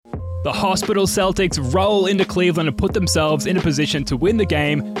The Hospital Celtics roll into Cleveland and put themselves in a position to win the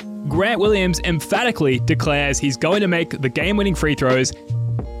game. Grant Williams emphatically declares he's going to make the game-winning free throws.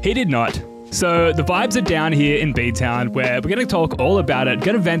 He did not. So the vibes are down here in B-Town, where we're going to talk all about it,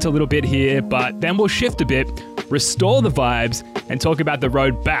 going to vent a little bit here, but then we'll shift a bit, restore the vibes, and talk about the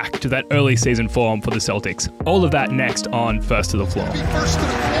road back to that early season form for the Celtics. All of that next on First to the Floor. First to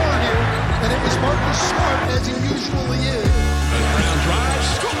the floor here, and it was Marcus Smart, as he usually is. Brown drives,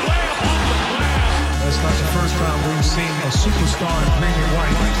 scoop layup off the glass. That's not the first time we've seen a superstar in premium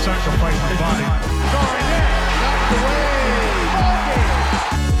white sacrifice the body. Garnett knocked away.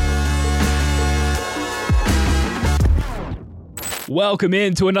 Welcome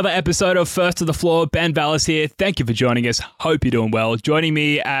in to another episode of First to the Floor. Ben Vallis here. Thank you for joining us. Hope you're doing well. Joining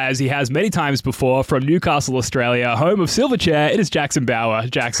me, as he has many times before, from Newcastle, Australia, home of Silverchair, it is Jackson Bauer.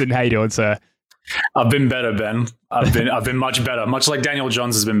 Jackson, how you doing, sir? I've been better, Ben. I've been much better. Much like Daniel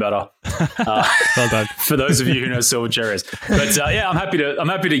Johns has been better. Well done. For those of you who know Silverchair is. But yeah, I'm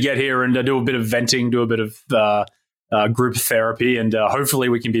happy to get here and do a bit of venting, do a bit of group therapy, and hopefully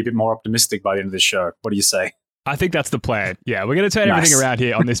we can be a bit more optimistic by the end of this show. What do you say? I think that's the plan. Yeah, we're going to turn everything around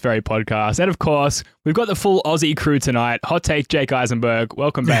here on this very podcast. And of course, we've got the full Aussie crew tonight. Hot Take, Jake Eisenberg.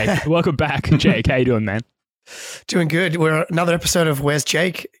 Welcome back. Welcome back, Jake. How you doing, man? Doing good. We're another episode of Where's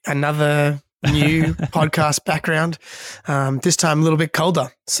Jake? Another new podcast background. This time a little bit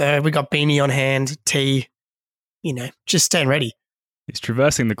colder. So we got beanie on hand, tea, just staying ready. He's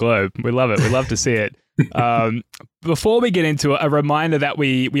traversing the globe. We love it. We love to see it. Before we get into it, a reminder that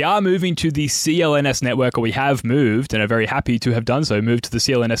we are moving to the CLNS network, or we have moved and are very happy to have done so, moved to the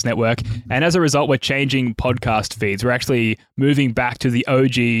CLNS network. And as a result, we're changing podcast feeds. We're actually moving back to the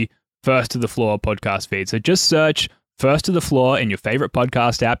OG First to the Floor podcast feed. So just search First to the Floor in your favorite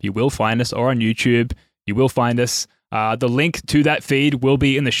podcast app. You will find us, or on YouTube. You will find us. The link to that feed will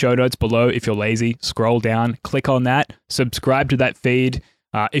be in the show notes below. If you're lazy, scroll down, click on that, subscribe to that feed.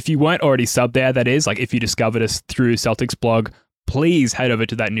 If you weren't already subbed there, that is, like if you discovered us through Celtics blog, please head over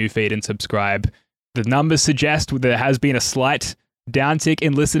to that new feed and subscribe. The numbers suggest there has been a slight downtick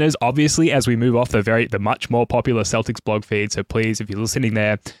in listeners, obviously, as we move off the much more popular Celtics blog feed. So please, if you're listening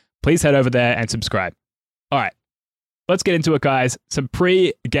there, please head over there and subscribe. All right, let's get into it, guys. Some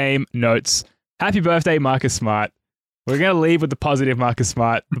pre-game notes. Happy birthday, Marcus Smart. We're going to leave with the positive Marcus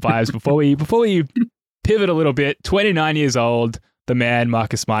Smart vibes before we pivot a little bit. 29 years old. The man,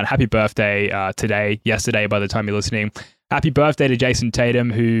 Marcus Smart. Happy birthday yesterday by the time you're listening. Happy birthday to Jason Tatum,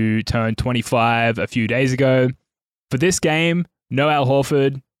 who turned 25 a few days ago. For this game, no Al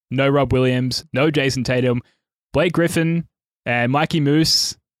Horford, no Rob Williams, no Jason Tatum, Blake Griffin and Mikey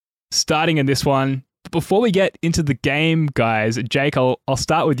Moose starting in this one. But before we get into the game, guys, Jake, I'll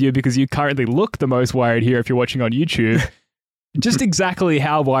start with you because you currently look the most worried here if you're watching on YouTube. Just exactly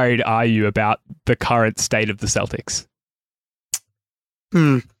how worried are you about the current state of the Celtics?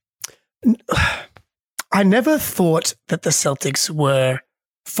 I never thought that the Celtics were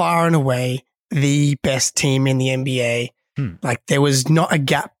far and away the best team in the NBA. Like there was not a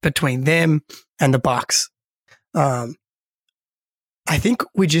gap between them and the Bucks. I think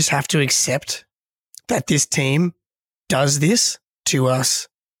we just have to accept that this team does this to us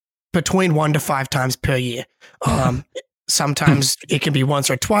between 1 to 5 times per year. Sometimes it can be once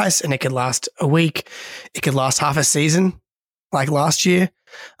or twice and it could last a week. It could last half a season. Like last year,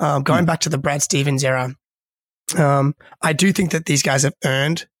 going back to the Brad Stevens era, I do think that these guys have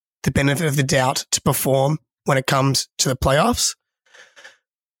earned the benefit of the doubt to perform when it comes to the playoffs.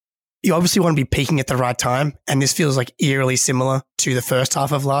 You obviously want to be peaking at the right time, and this feels like eerily similar to the first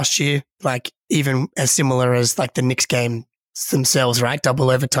half of last year, like even as similar as like the Knicks game themselves, right? Double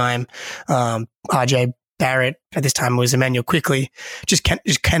overtime. RJ Barrett, at this time it was Emmanuel Quickley, just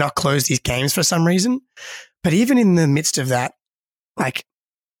cannot close these games for some reason. But even in the midst of that, like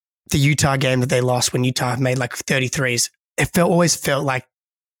the Utah game that they lost when Utah made like 33s, it always felt like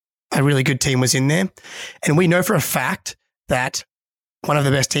a really good team was in there. And we know for a fact that one of the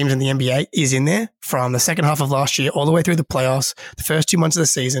best teams in the NBA is in there from the second half of last year all the way through the playoffs, the first 2 months of the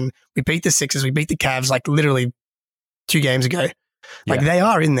season. We beat the Sixers, we beat the Cavs like literally 2 games ago. Like they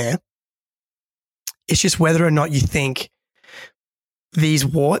are in there. It's just whether or not you think these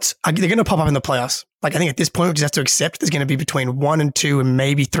warts, they're going to pop up in the playoffs. Like I think at this point, we just have to accept there's going to be between 1 and 2 and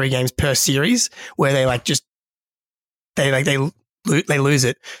maybe 3 games per series where they they lose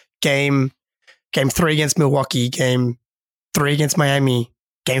it. Game 3 against Milwaukee, game 3 against Miami,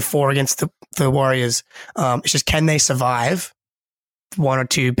 game 4 against the Warriors. It's just, can they survive 1 or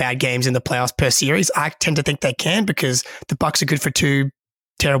 2 bad games in the playoffs per series? I tend to think they can because the Bucks are good for 2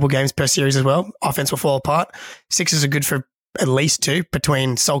 terrible games per series as well. Offense will fall apart. Sixers are good for at least 2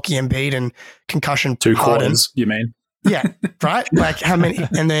 between sulky Embiid and concussion 2 Harden. quarters, you mean? Yeah, right? Like how many?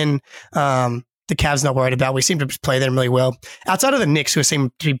 And then the Cavs not worried about. We seem to play them really well. Outside of the Knicks, who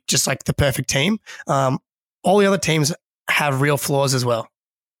seem to be just like the perfect team, all the other teams have real flaws as well.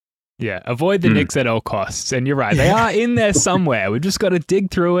 Yeah, avoid the Knicks at all costs. And you're right, they are in there somewhere. We've just got to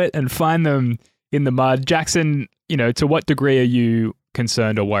dig through it and find them in the mud. Jackson, to what degree are you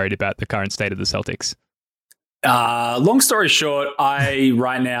concerned or worried about the current state of the Celtics? Long story short, I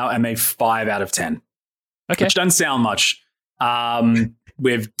right now am a 5 out of 10. Okay. Which doesn't sound much.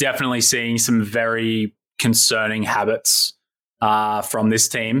 We've definitely seen some very concerning habits from this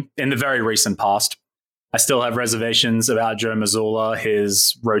team in the very recent past. I still have reservations about Joe Mazzulla,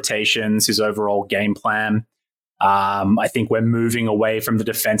 his rotations, his overall game plan. I think we're moving away from the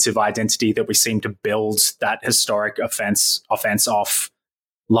defensive identity that we seem to build that historic offense off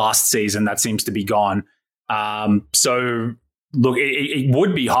last season. That seems to be gone. So, look, it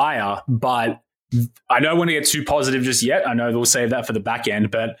would be higher, but I don't want to get too positive just yet. I know we'll save that for the back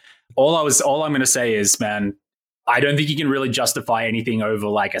end, but all I'm going to say is, man, I don't think you can really justify anything over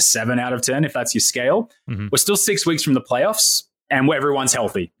like a 7 out of 10 if that's your scale. Mm-hmm. We're still 6 weeks from the playoffs, and everyone's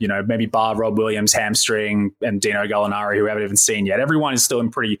healthy. Maybe bar Rob Williams hamstring and Dino Gallinari, who we haven't even seen yet. Everyone is still in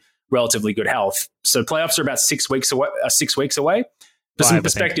pretty relatively good health. So playoffs are about 6 weeks away. 6 weeks away. For some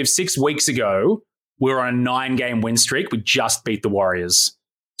perspective, 6 weeks ago we were on a 9-game win streak. We just beat the Warriors.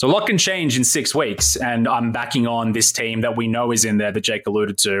 So a lot can change in 6 weeks, and I'm backing on this team that we know is in there that Jake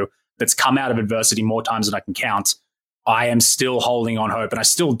alluded to, that's come out of adversity more times than I can count. I am still holding on hope, and I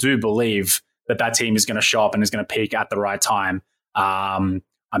still do believe that team is going to show up and is going to peak at the right time. I'm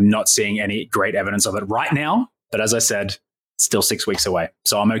not seeing any great evidence of it right now, but as I said, it's still 6 weeks away.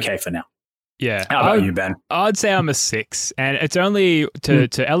 So I'm okay for now. Yeah. How about you, Ben? I'd say I'm a 6, and it's only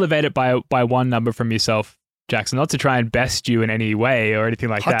to elevate it by one number from yourself, Jackson, not to try and best you in any way or anything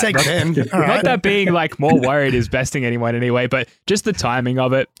like that. Not that being like more worried is besting anyone anyway, but just the timing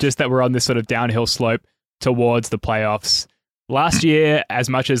of it, just that we're on this sort of downhill slope towards the playoffs. Last year, as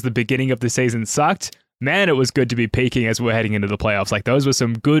much as the beginning of the season sucked, man, it was good to be peaking as we're heading into the playoffs. Like those were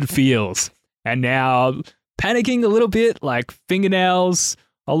some good feels. And now panicking a little bit, like fingernails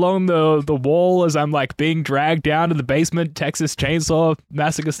along the wall as I'm like being dragged down to the basement, Texas Chainsaw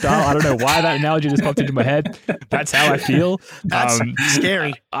Massacre style. I don't know why that analogy just popped into my head. That's how I feel. That's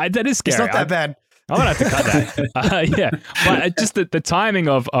scary. That is scary. It's not that bad. I'm going to have to cut that. Yeah. But just the timing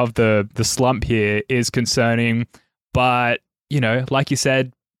of the slump here is concerning. But, like you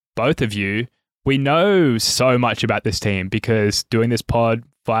said, both of you, we know so much about this team because doing this pod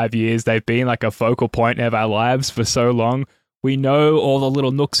 5 years, they've been like a focal point of our lives for so long. We know all the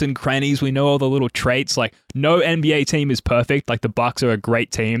little nooks and crannies. We know all the little traits. Like no NBA team is perfect. Like the Bucks are a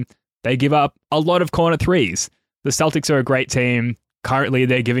great team. They give up a lot of corner threes. The Celtics are a great team. Currently,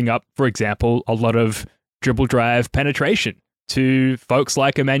 they're giving up, for example, a lot of dribble drive penetration to folks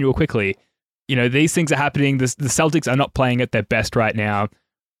like Emmanuel Quickley. These things are happening. The Celtics are not playing at their best right now,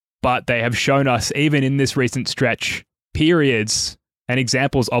 but they have shown us, even in this recent stretch, periods and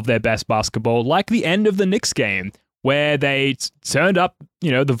examples of their best basketball, like the end of the Knicks game, where they turned up,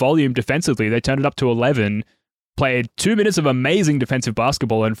 the volume defensively. They turned it up to 11, played 2 minutes of amazing defensive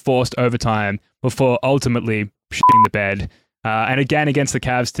basketball and forced overtime before ultimately shitting the bed. And again, against the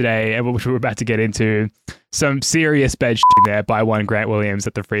Cavs today, which we're about to get into, some serious bed shitting there by one Grant Williams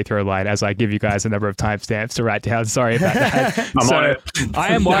at the free throw line as I give you guys a number of timestamps to write down. Sorry about that. I'm on it. I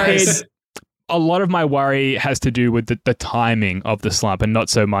am worried. A lot of my worry has to do with the timing of the slump and not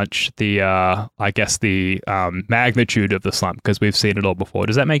so much the magnitude of the slump, because we've seen it all before.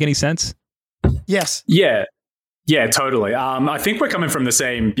 Does that make any sense? Yes. Yeah, totally. I think we're coming from the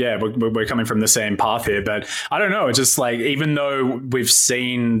same. Yeah, we're coming from the same path here. But I don't know. It's just like, even though we've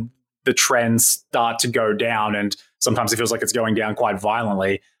seen the trends start to go down, and sometimes it feels like it's going down quite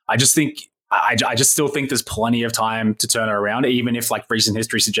violently, I just still think there's plenty of time to turn it around. Even if like recent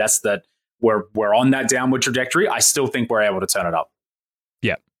history suggests that we're on that downward trajectory, I still think we're able to turn it up.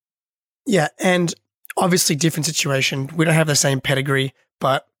 Yeah. Yeah, and obviously different situation. We don't have the same pedigree,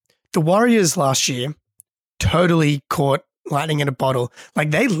 but the Warriors last year totally caught lightning in a bottle.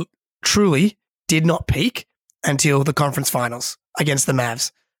 Like they truly did not peak until the conference finals against the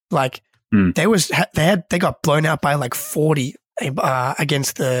Mavs. Like they got blown out by like 40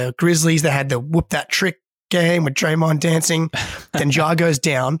 against the Grizzlies. They had the whoop that trick game with Draymond dancing. Then Ja goes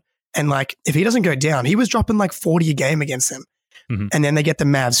down, and like if he doesn't go down, he was dropping like 40 a game against them. Mm-hmm. And then they get the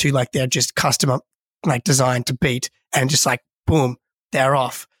Mavs, who like they're just custom like designed to beat, and just like boom, they're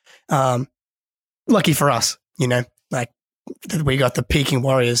off. Lucky for us, like we got the peaking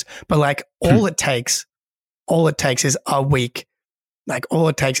Warriors, but like all it takes all it takes is a week. Like all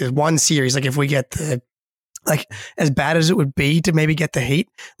it takes is one series. Like if we get as bad as it would be to maybe get the Heat,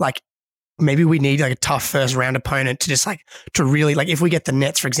 like maybe we need like a tough first round opponent to just to really if we get the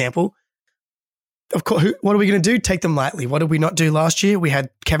Nets, for example, of course, what are we going to do? Take them lightly. What did we not do last year? We had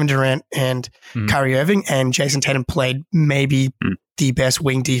Kevin Durant and Kyrie Irving, and Jason Tatum played maybe the best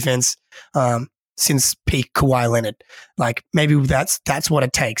wing defense since peak Kawhi Leonard. Like maybe that's what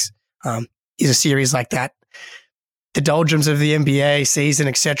it takes. Is a series like that. The doldrums of the NBA season,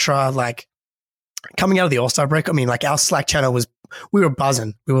 etc. Like coming out of the All-Star break, I mean, like our Slack channel we were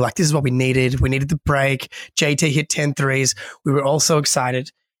buzzing. We were like, this is what we needed. We needed the break. JT hit 10 threes. We were all so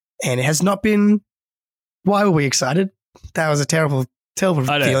excited, and it has not been. Why were we excited? That was a terrible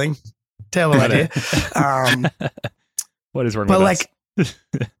feeling. Terrible idea. What is wrong with us?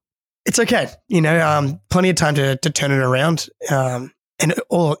 But it's okay. Plenty of time to turn it around. And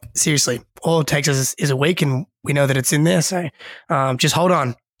seriously, all it takes is a week, and we know that it's in there. So just hold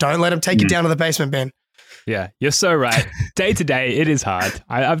on. Don't let them take you down to the basement, Ben. Yeah, you're so right. Day to day, it is hard.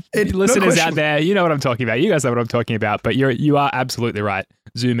 Listeners out there, you know what I'm talking about. You guys know what I'm talking about. But you are absolutely right.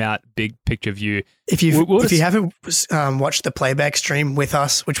 Zoom out, big picture view. If you haven't watched the playback stream with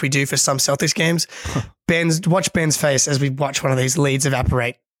us, which we do for some Celtics games, watch Ben's face as we watch one of these leads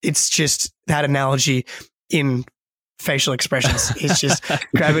evaporate. It's just that analogy in facial expressions. He's just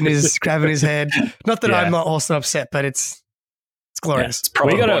grabbing his head. Not that I'm not also upset, but it's glorious. It's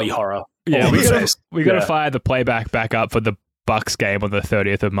probably body horror. Yeah, we got to fire the playback back up for the Bucks game on the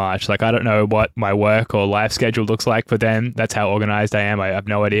 30th of March. Like, I don't know what my work or life schedule looks like for them. That's how organized I am. I have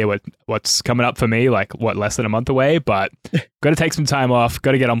no idea what's coming up for me, less than a month away, but got to take some time off.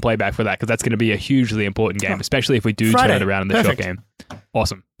 Got to get on playback for that because that's going to be a hugely important game, especially if we do Friday. turn it around in the short game.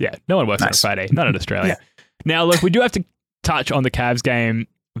 Awesome. Yeah, no one works on a Friday, not in Australia. Yeah. Now, look, we do have to touch on the Cavs game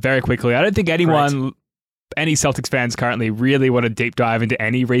very quickly. I don't think any Celtics fans currently really want to deep dive into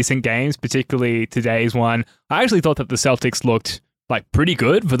any recent games, particularly today's one. I actually thought that the Celtics looked pretty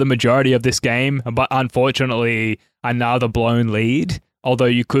good for the majority of this game, but unfortunately another blown lead, although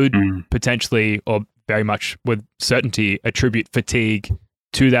you could potentially or very much with certainty attribute fatigue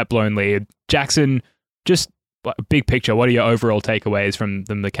to that blown lead. Jackson, just big picture, what are your overall takeaways from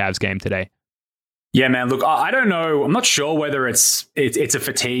the Cavs game today? Yeah, man, look, I don't know. I'm not sure whether it's a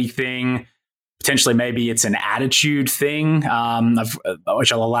fatigue thing. Potentially, maybe it's an attitude thing,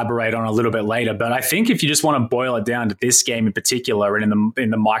 which I'll elaborate on a little bit later. But I think if you just want to boil it down to this game in particular, and in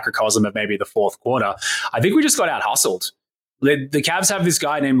the microcosm of maybe the fourth quarter, I think we just got out hustled. The Cavs have this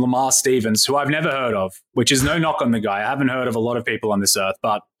guy named Lamar Stevens, who I've never heard of, which is no knock on the guy. I haven't heard of a lot of people on this earth,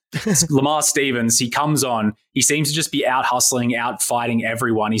 but Lamar Stevens, he comes on. He seems to just be out hustling, out fighting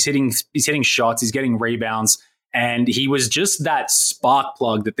everyone. He's hitting shots. He's getting rebounds, and he was just that spark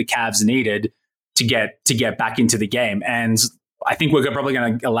plug that the Cavs needed to get back into the game. And I think we're probably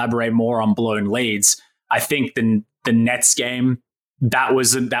going to elaborate more on blown leads. I think the Nets game, that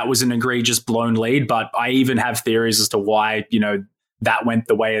was an egregious blown lead, but I even have theories as to why, that went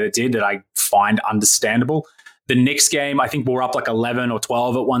the way it did that I find understandable. The Knicks game, I think we were up 11 or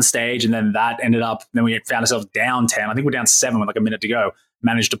 12 at one stage, and then then we found ourselves down 10. I think we're down 7 with a minute to go.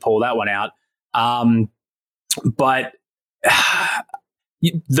 Managed to pull that one out. But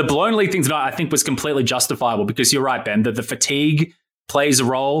the blown lead thing tonight, I think, was completely justifiable because you're right, Ben, that the fatigue plays a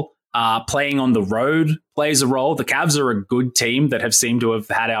role. Playing on the road plays a role. The Cavs are a good team that have seemed to have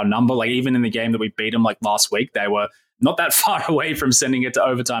had our number. Even in the game that we beat them last week, they were not that far away from sending it to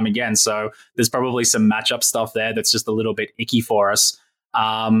overtime again. So there's probably some matchup stuff there that's just a little bit icky for us.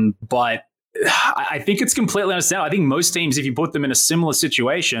 But I think it's completely understandable. I think most teams, if you put them in a similar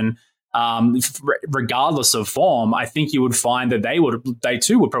situation, regardless of form, I think you would find that they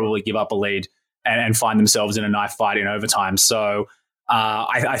too would probably give up a lead and find themselves in a knife fight in overtime. So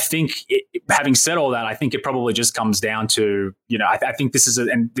I think, having said all that, I think it probably just comes down to, I think this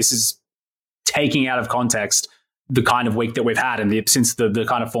is taking out of context the kind of week that we've had and since the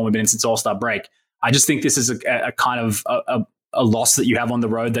kind of form we've been in since All-Star break. I just think this is a kind of a loss that you have on the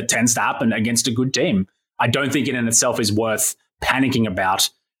road that tends to happen against a good team. I don't think it in itself is worth panicking about.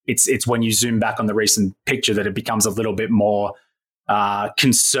 It's when you zoom back on the recent picture that it becomes a little bit more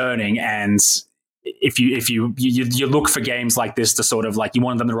concerning. And if you look for games like this to sort of you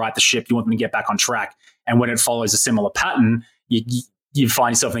want them to right the ship, you want them to get back on track. And when it follows a similar pattern, you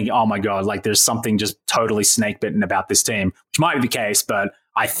find yourself thinking, oh my God, there's something just totally snake bitten about this team, which might be the case. But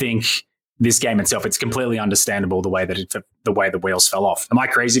I think this game itself, it's completely understandable the way the wheels fell off. Am I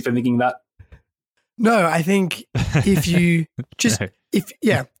crazy for thinking that? No, I think if you just, if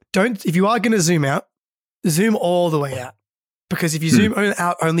you are going to zoom out, zoom all the way out. Because if you zoom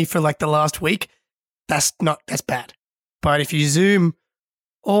out only for the last week, that's bad. But if you zoom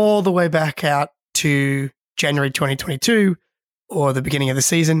all the way back out to January 2022 or the beginning of the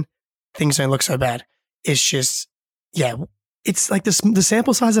season, things don't look so bad. It's just, yeah, it's like the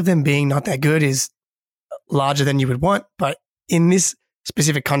sample size of them being not that good is larger than you would want. But in this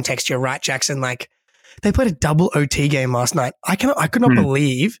specific context, you're right, Jackson. Like, they played a double OT game last night. I could not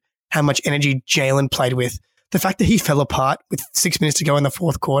believe how much energy Jalen played with. The fact that he fell apart with 6 minutes to go in the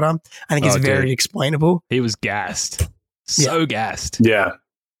fourth quarter, I think is very explainable. He was gassed. So gassed. Yeah.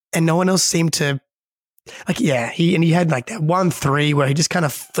 And no one else seemed to, like, he had like that 1-3 where he just kind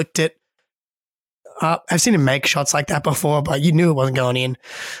of flicked it up. I've seen him make shots like that before, but you knew it wasn't going in.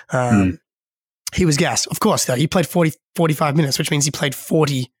 He was gassed. Of course, though. He played 45 minutes, which means he played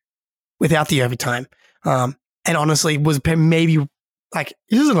 40 without the overtime. And honestly, was maybe like,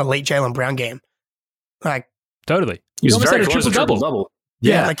 this is an elite Jaylen Brown game. Like, totally. He was almost very had a close to triple-double.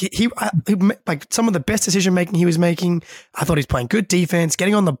 Yeah, like he like some of the best decision making he was making. I thought he was playing good defense,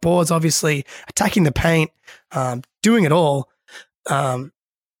 getting on the boards, obviously attacking the paint, doing it all. And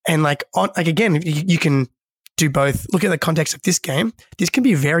again, you can do both. Look at the context of this game. This can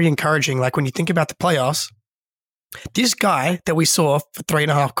be very encouraging. Like when you think about the playoffs, this guy that we saw for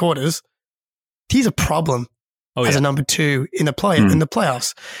 3.5 quarters, he's a problem as a number 2 in the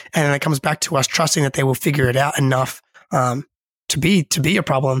playoffs. And then it comes back to us trusting that they will figure it out enough to be a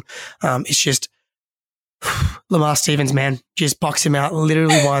problem. It's just Lamar Stevens, man, just box him out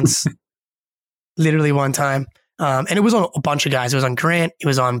literally once, literally one time. And it was on a bunch of guys. It was on Grant. It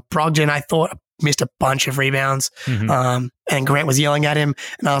was on Brogdon. I thought missed a bunch of rebounds. And Grant was yelling at him.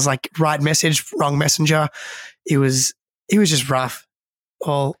 And I was like, right message, wrong messenger. It was just rough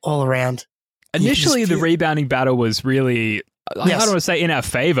all around. Initially, the rebounding battle was really, I don't want to say in our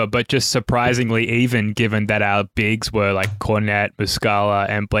favor, but just surprisingly even, given that our bigs were like Cornette, Muscala,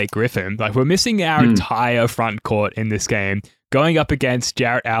 and Blake Griffin. Like, we're missing our entire front court in this game, going up against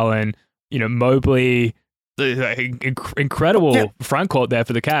Jarrett Allen, Mobley, incredible front court there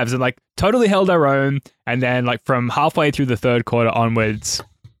for the Cavs, and like totally held our own. And then like from halfway through the third quarter onwards,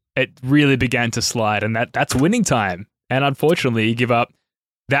 it really began to slide, and that's winning time. And unfortunately, you give up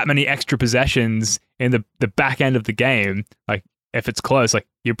that many extra possessions in the back end of the game. Like, if it's close, like,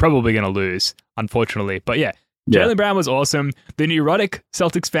 you're probably going to lose, unfortunately. But Jaylen Brown was awesome. The neurotic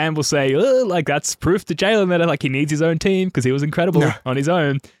Celtics fan will say, like, that's proof to Jaylen that like he needs his own team because he was incredible on his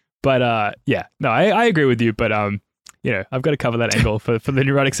own. But I agree with you. But I've got to cover that angle for the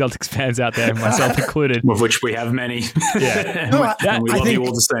neurotic Celtics fans out there, myself included, of which we have many. And we love you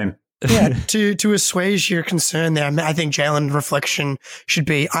all the same. Yeah, to assuage your concern there, I think Jaylen reflection should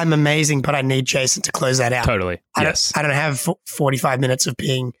be, I'm amazing, but I need Jason to close that out. Totally. I don't have 45 minutes of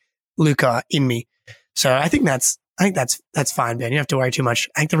being Luka in me. So I think that's fine, Ben. You don't have to worry too much.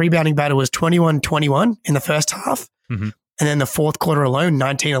 I think the rebounding battle was 21-21 in the first half. And then the fourth quarter alone,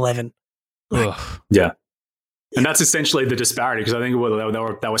 19-11. Yeah. And that's essentially the disparity, because I think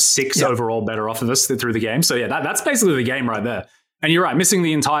there were 6 overall better off of us through the game. So that's basically the game right there. And you're right, missing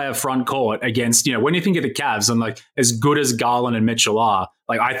the entire front court against, when you think of the Cavs and like as good as Garland and Mitchell are,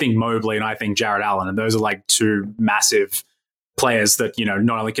 like I think Mobley and I think Jarrett Allen, and those are like 2 massive players that,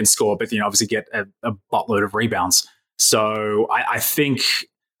 not only can score, but, obviously get a buttload of rebounds. So I think,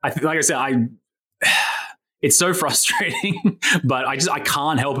 like I said, it's so frustrating, but I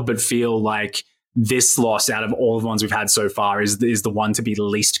can't help it but feel like this loss out of all the ones we've had so far is the one to be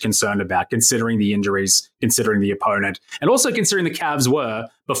least concerned about, considering the injuries, considering the opponent, and also considering the Cavs were,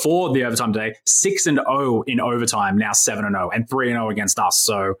 before the overtime today, 6-0 in overtime, now 7-0, and 3-0 against us.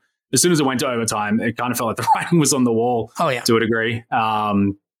 So as soon as it went to overtime, it kind of felt like the writing was on the wall to a degree.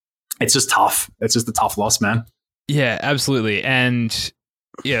 It's just tough. It's just a tough loss, man. Yeah, absolutely. And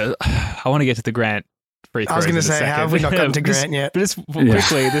I want to get to the Grant free throws. I was going to say, how have we not gotten to Grant yet? But just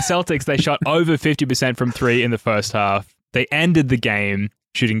quickly, the Celtics, they shot over 50% from 3 in the first half. They ended the game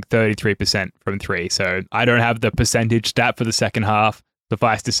shooting 33% from 3. So I don't have the percentage stat for the second half.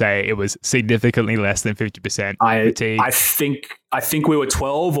 Suffice to say, it was significantly less than 50%. I think we were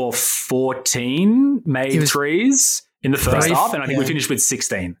 12 or 14 made threes in the first half, and I think we finished with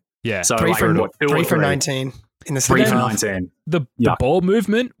 16. Yeah. So 3 for 19. In the 3 for 19. The ball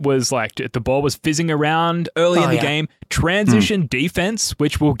movement was like, the ball was fizzing around early in the game. Transition defense,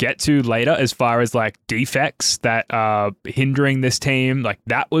 which we'll get to later, as far as like defects that are hindering this team, like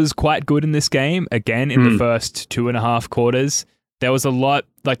that was quite good in this game. Again, in the first 2.5 quarters, there was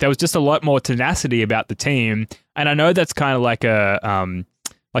just a lot more tenacity about the team. And I know that's kind of like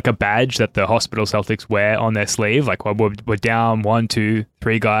a badge that the hospital Celtics wear on their sleeve. Like, well, we're down 1, 2,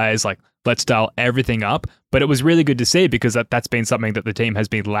 3 guys. Like, let's dial everything up. But it was really good to see because that's been something that the team has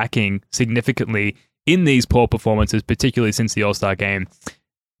been lacking significantly in these poor performances, particularly since the All-Star game.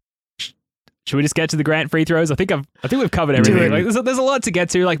 Should we just get to the Grant free throws? I think we've covered everything. Like, there's a lot to get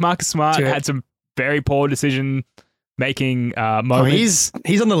to. Like Marcus Smart had some very poor decision making moments.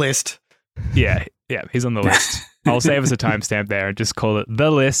 He's on the list. Yeah, he's on the list. I'll save us a timestamp there and just call it the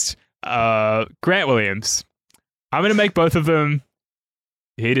list. Grant Williams. I'm going to make both of them.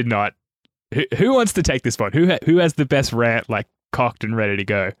 He did not. Who wants to take this one? Who has the best rant like cocked and ready to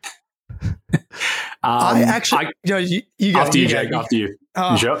go? I actually, you go. After you, Jake. After you.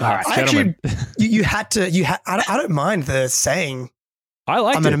 You sure? All right, actually, you had to. I don't mind the saying. I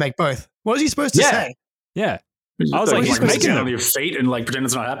like. I'm going to make both. What was he supposed to say? Yeah. I was like making it on your feet and like pretend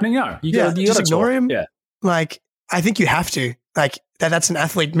it's not happening. No, you got to ignore him. Yeah. Like, I think you have to. Like, that's an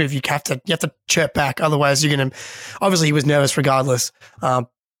athlete move. You have to chirp back. Otherwise, you're going to. Obviously, he was nervous regardless.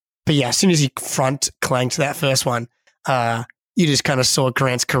 But yeah, as soon as he front clanged that first one, you just kind of saw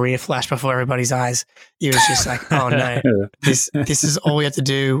Grant's career flash before everybody's eyes. He was just like, oh no, this is all we have to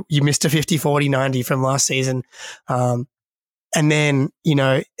do. You missed a 50, 40, 90 from last season. And then,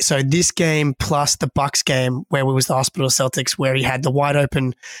 so this game plus the Bucks game where it was the Hospital Celtics, where he had the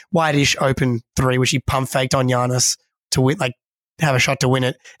wide-ish open three, which he pump faked on Giannis to win, like have a shot to win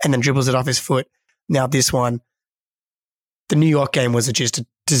it, and then dribbles it off his foot. Now this one, the New York game was just a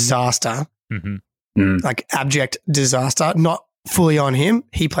disaster, like abject disaster. Not fully on him.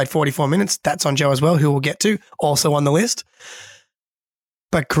 He played 44 minutes. That's on Joe as well, who we'll get to, also on the list.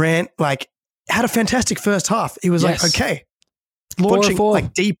 But Grant, like, had a fantastic first half. He was like, okay. Launching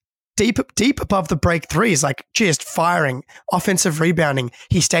like deep above the break threes, like just firing, offensive rebounding.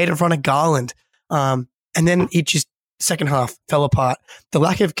 He stayed in front of Garland. And then it just second half fell apart. The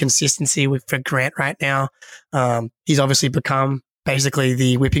lack of consistency for Grant right now. He's obviously become basically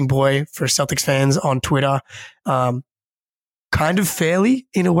the whipping boy for Celtics fans on Twitter. Kind of fairly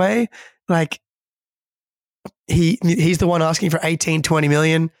in a way. Like he's the one asking for 18, 20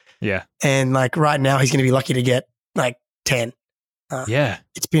 million. Yeah. And like right now he's going to be lucky to get like 10.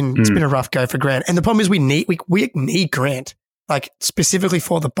 It's been a rough go for Grant, and the problem is we need Grant, like specifically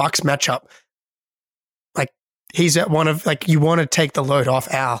for the Bucks matchup. Like he's at one of like you want to take the load off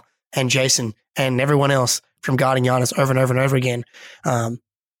Al and Jason and everyone else from guarding Giannis over and over and over again.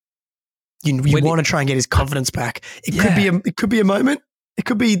 You want to try and get his confidence back. It could be a moment. It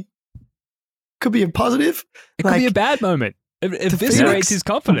could be a positive. It could be a bad moment. It eviscerates his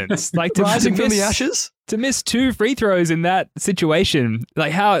confidence. Like rising from the ashes. To miss 2 free throws in that situation,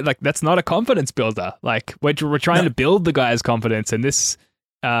 like how, like that's not a confidence builder. Like we're trying to build the guy's confidence, and this,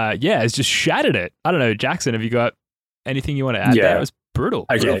 has just shattered it. I don't know, Jackson, have you got anything you want to add there? It was brutal.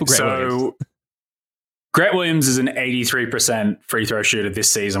 Okay, brutal for Grant Williams. Grant Williams is an 83% free throw shooter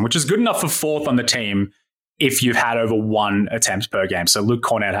this season, which is good enough for 4th on the team if you've had over 1 attempt per game. So Luke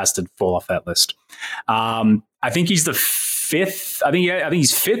Cornett has to fall off that list. I think he's the 5th. I think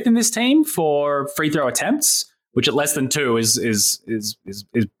he's 5th in this team for free throw attempts, which at less than 2 is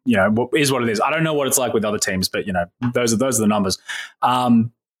what it is. I don't know what it's like with other teams, but those are the numbers.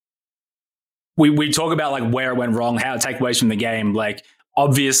 We talk about like where it went wrong, how takeaways from the game. Like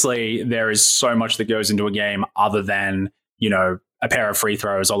obviously there is so much that goes into a game other than a pair of free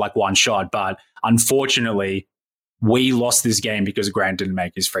throws or like one shot, but unfortunately we lost this game because Grant didn't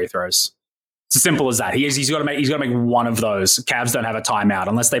make his free throws. It's as simple as that. He's got to make one of those. Cavs don't have a timeout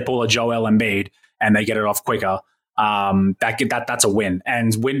unless they pull a Joel Embiid and they get it off quicker. That's a win.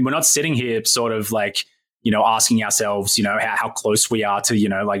 And we're not sitting here sort of like asking ourselves how close we are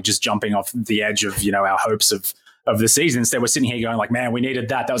to like just jumping off the edge of our hopes of the season. Instead, we're sitting here going like, man, we needed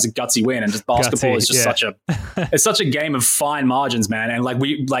that. That was a gutsy win. And just basketball is just it's such a game of fine margins, man. And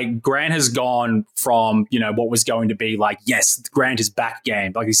like Grant has gone from what was going to be like, yes, Grant is back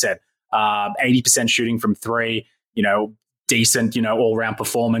game, like you said. 80% shooting from 3, decent, all-round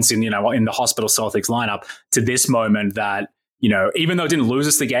performance in the Hospital Celtics lineup, to this moment that, even though it didn't lose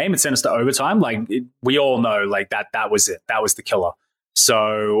us the game, it sent us to overtime. Like we all know like that was it. That was the killer.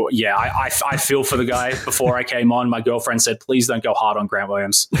 So yeah, I feel for the guy. Before I came on, my girlfriend said, please don't go hard on Grant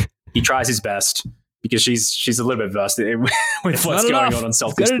Williams. He tries his best because she's a little bit versed with what's going on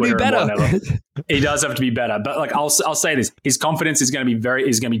Celtics Twitter and whatever. He does have to be better, but like I'll say this: his confidence is going to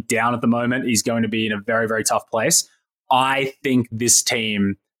be down at the moment. He's going to be in a very, very tough place. I think this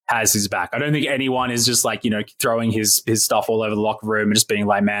team has his back. I don't think anyone is just like throwing his stuff all over the locker room and just being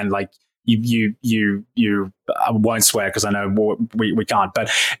like, man, like I won't swear because I know we can't, but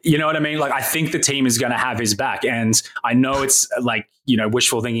you know what I mean? Like, I think the team is going to have his back. And I know it's like,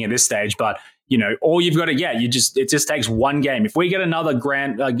 wishful thinking at this stage, but all you've got to get, it just takes one game. If we get another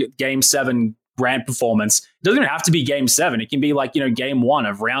game 7 Grant performance, it doesn't even have to be game 7. It can be like, game 1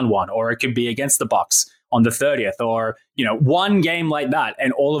 of round 1, or it could be against the Bucks on the 30th, or, one game like that.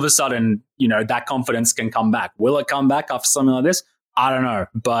 And all of a sudden, that confidence can come back. Will it come back after something like this? I don't know.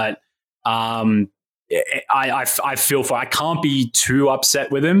 But I feel I can't be too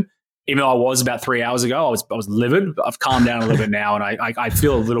upset with him. Even though I was about 3 hours ago, I was livid. I've calmed down a little bit now, and I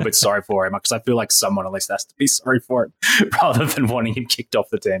feel a little bit sorry for him, because I feel like someone at least has to be sorry for him rather than wanting him kicked off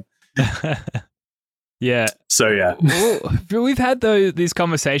the team. Yeah. So, yeah. Well, we've had these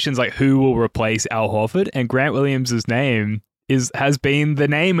conversations like who will replace Al Horford, and Grant Williams' name has been the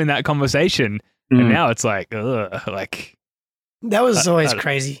name in that conversation. And now it's like, ugh, like. That was always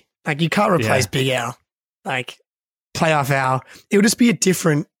crazy. Like, you can't replace Big Al. Like, playoff Al. It would just be a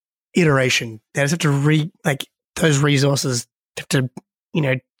different iteration. They just have to those resources have to,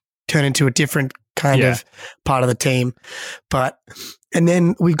 turn into a different kind of part of the team. And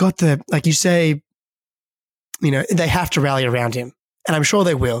then we've got like you say, they have to rally around him. And I'm sure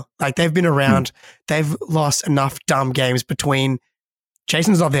they will. Like, they've been around. They've lost enough dumb games between.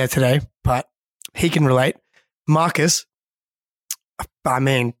 Jason's not there today, but he can relate. Marcus, I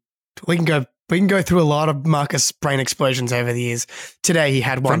mean, we can go through a lot of Marcus brain explosions over the years. Today he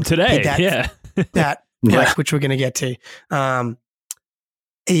had one. From today, which we're going to get to. At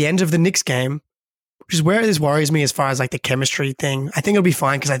the end of the Knicks game, which is where this worries me as far as like the chemistry thing. I think it'll be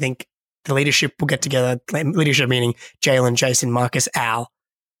fine, because I think the leadership will get together. Leadership meaning Jalen, Jason, Marcus, Al,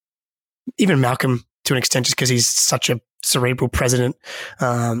 even Malcolm to an extent, just because he's such a cerebral president.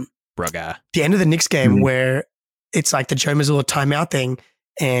 Brugger. The end of the Knicks game where it's like the Joe Mazzulla timeout thing,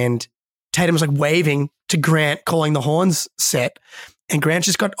 and Tatum's like waving to Grant, calling the horns set, and Grant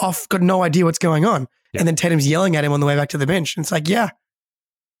just got no idea what's going on. Yeah. And then Tatum's yelling at him on the way back to the bench. And it's like, yeah.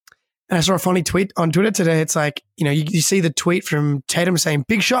 And I saw a funny tweet on Twitter today. It's like, you see the tweet from Tatum saying,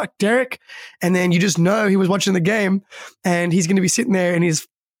 "Big shot, Derek." And then you just know he was watching the game, and he's going to be sitting there in his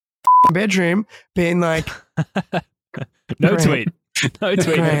bedroom being like, No tweet of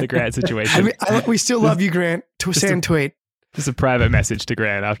the Grant situation. I mean, we still love you, Grant. Send tweet. Just a private message to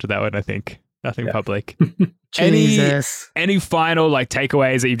Grant after that one, I think. Nothing public. Jesus. Any final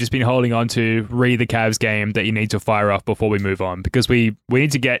takeaways that you've just been holding on to re the Cavs game that you need to fire off before we move on? Because we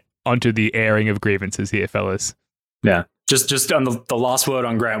need to get onto the airing of grievances here, fellas. Yeah. Just on the last word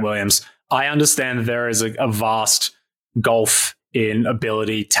on Grant Williams. I understand that there is a vast gulf in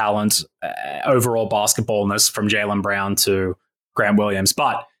ability, talent, overall basketballness from Jaylen Brown to Grant Williams.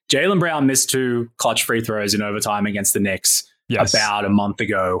 But Jaylen Brown missed 2 clutch free throws in overtime against the Knicks about a month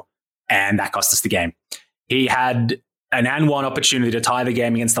ago, and that cost us the game. He had an and one opportunity to tie the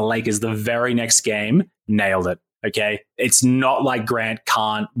game against the Lakers the very next game, nailed it. Okay. It's not like Grant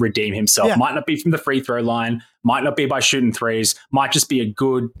can't redeem himself. Yeah. Might not be from the free throw line, might not be by shooting threes, might just be a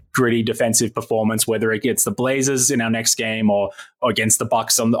good, gritty defensive performance, whether it gets the Blazers in our next game or against the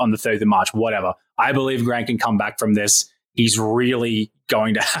Bucks on the 3rd of March, whatever. I believe Grant can come back from this. He's really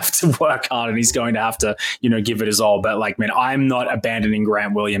going to have to work hard, and he's going to have to, give it his all. But I'm not abandoning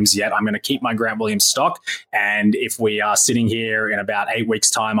Grant Williams yet. I'm going to keep my Grant Williams stock. And if we are sitting here in about 8 weeks'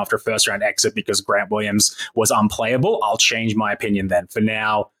 time after a first round exit because Grant Williams was unplayable, I'll change my opinion then. For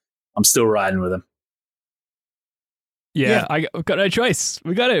now, I'm still riding with him. Yeah. I've got no choice.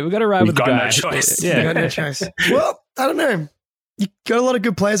 We got to ride with the guy. No choice. Yeah, we got no choice. Well, I don't know. You got a lot of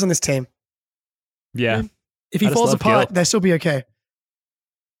good players on this team. Yeah. If he falls apart, they'll still be okay.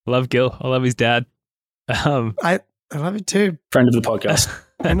 Love Gil. I love his dad. I love it too. Friend of the podcast.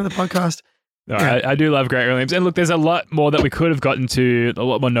 Friend of the podcast. No, yeah. I do love Grant Williams. And look, there's a lot more that we could have gotten to, a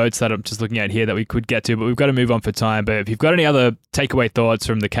lot more notes that I'm just looking at here that we could get to, but we've got to move on for time. But if you've got any other takeaway thoughts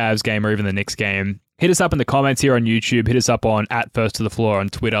from the Cavs game or even the Knicks game, hit us up in the comments here on YouTube. Hit us up on @FirstToTheFloor on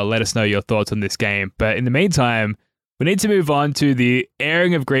Twitter. Let us know your thoughts on this game. But in the meantime, we need to move on to the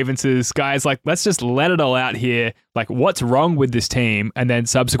airing of grievances. Guys, let's just let it all out here. What's wrong with this team? And then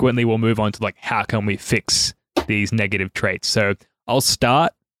subsequently, we'll move on to, how can we fix these negative traits? So I'll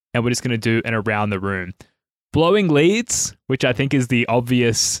start, and we're just going to do an around the room. Blowing leads, which I think is the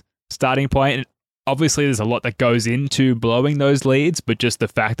obvious starting point. And obviously, there's a lot that goes into blowing those leads, but just the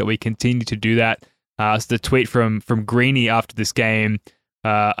fact that we continue to do that. So the tweet from Greeny after this game,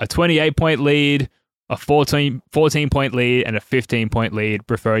 a 28-point lead, a 14-point lead, and a 15-point lead,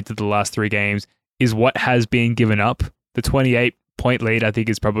 referring to the last 3 games, is what has been given up. The 28-point lead, I think,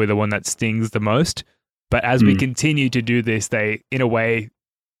 is probably the one that stings the most. But as we continue to do this, they, in a way,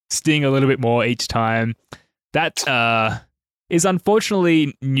 sting a little bit more each time. That is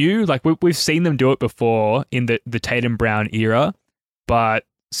unfortunately new. Like we've seen them do it before in the Tatum Brown era, but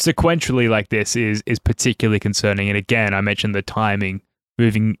sequentially like this is particularly concerning. And again, I mentioned the timing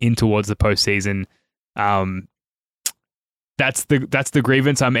moving in towards the postseason. That's the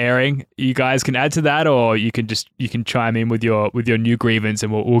grievance I'm airing. You guys can add to that, or you can chime in with your new grievance,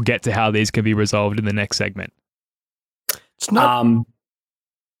 and we'll get to how these can be resolved in the next segment. It's not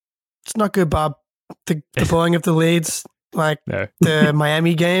good, Bob. The blowing of the leads, like the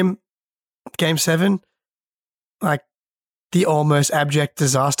Miami game 7, like the almost abject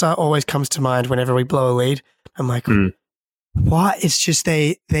disaster always comes to mind whenever we blow a lead. I'm like, what? It's just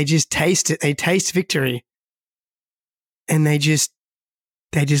they just taste it. They taste victory, and they just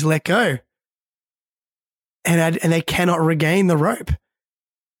let go, and they cannot regain the rope.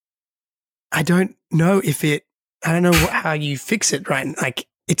 I don't know how you fix it, right? Like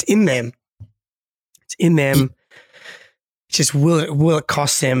it's in them. It's in them. Just will it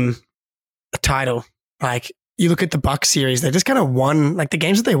cost them a title? Like you look at the Bucks series, they just kind of won. Like the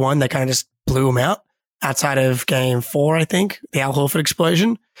games that they won, they kind of just blew them out. Outside of game 4, I think the Al Horford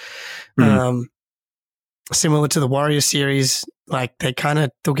explosion. Similar to the Warriors series, like the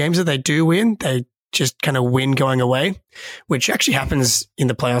games that they do win, they just kind of win going away, which actually happens in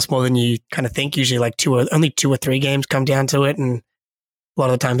the playoffs more than you kind of think. Usually like only 2 or 3 games come down to it. And a lot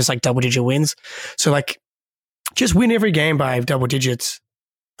of the time it's like double-digit wins. So like just win every game by double digits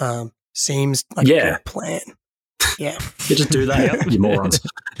seems like a good plan. Yeah. You just do that, you morons.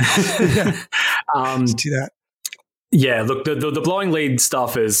 Just do that. Yeah, look, the blowing lead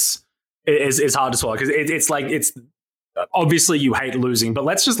stuff is hard to swallow because it's obviously you hate losing, but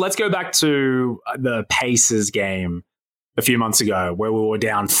let's go back to the Pacers game a few months ago where we were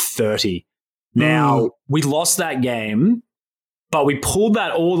down 30. Now, we lost that game, but we pulled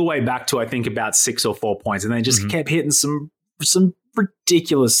that all the way back to, I think, about 6 or 4 points, and they just kept hitting some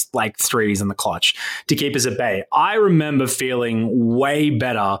ridiculous like threes in the clutch to keep us at bay. I remember feeling way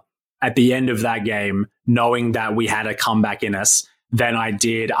better at the end of that game, knowing that we had a comeback in us than I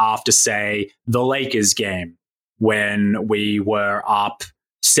did after, say, the Lakers game when we were up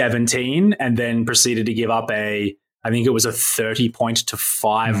 17 and then proceeded to give up I think it was a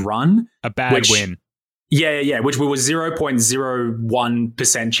 30-point-to-5 run. A bad win. Yeah, which we were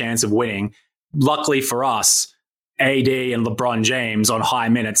 0.01% chance of winning. Luckily for us, AD and LeBron James on high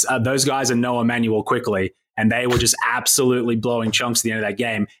minutes, those guys are Noah Emmanuel quickly, and they were just absolutely blowing chunks at the end of that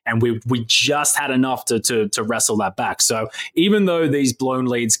game, and we just had enough to wrestle that back. So even though these blown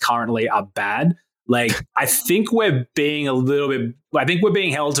leads currently are bad, like I think we're being held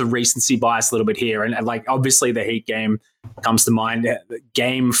to recency bias a little bit here, and like obviously the Heat game comes to mind.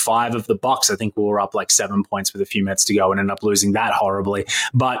 Game 5 of the Bucks, I think we were up like 7 points with a few minutes to go and ended up losing that horribly.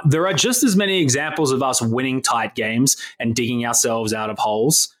 But there are just as many examples of us winning tight games and digging ourselves out of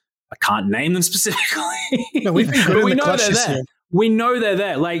holes. I can't name them specifically. No, we've been good but we in the know clutch they're this there. year. We know they're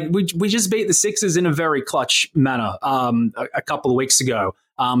there. Like we just beat the Sixers in a very clutch manner a couple of weeks ago.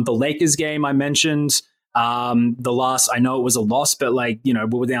 The Lakers game I mentioned, the last, I know it was a loss, but like, we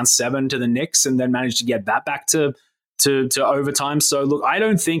were down 7 to the Knicks and then managed to get that back to overtime. So look, I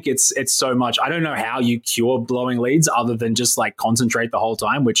don't think it's so much. I don't know how you cure blowing leads other than just like concentrate the whole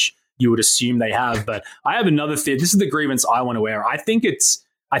time, which you would assume they have. But I have another theory. This is the grievance I want to wear. I think it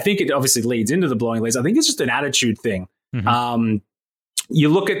obviously leads into the blowing leads. I think it's just an attitude thing. You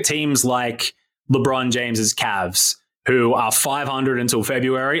look at teams like LeBron James's Cavs, who are 500 until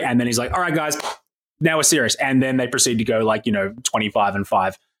February, and then he's like, all right, guys, now we're serious. And then they proceed to go like,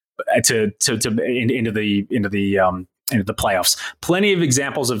 25-5 into the playoffs. Plenty of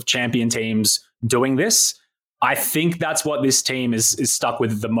examples of champion teams doing this. I think that's what this team is stuck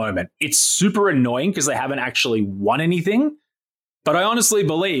with at the moment. It's super annoying because they haven't actually won anything. But I honestly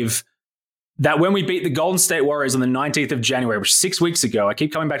believe that when we beat the Golden State Warriors on the 19th of January, which is 6 weeks ago, I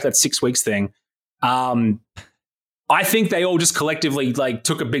keep coming back to that 6 weeks thing. I think they all just collectively like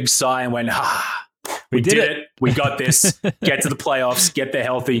took a big sigh and went, we did it. We got this. Get to the playoffs. Get there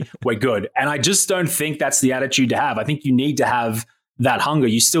healthy. We're good. And I just don't think that's the attitude to have. I think you need to have that hunger.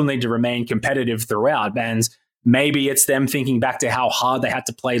 You still need to remain competitive throughout. And maybe it's them thinking back to how hard they had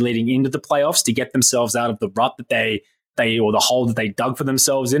to play leading into the playoffs to get themselves out of the rut that they or the hole that they dug for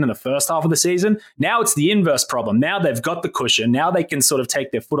themselves in the first half of the season. Now it's the inverse problem. Now they've got the cushion. Now they can sort of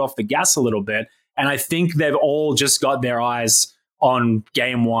take their foot off the gas a little bit. And I think they've all just got their eyes on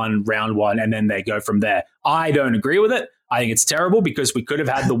game 1, round 1, and then they go from there. I don't agree with it. I think it's terrible because we could have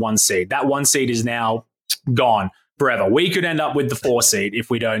had the 1 seed. That 1 seed is now gone forever. We could end up with the 4 seed if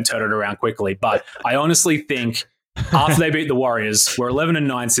we don't turn it around quickly. But I honestly think after they beat the Warriors, we're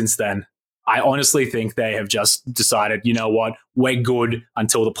 11-9 since then. I honestly think they have just decided, you know what, we're good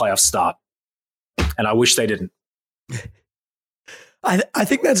until the playoffs start. And I wish they didn't. I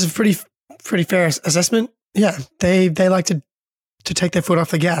think that's a pretty fair assessment. Yeah, they like to take their foot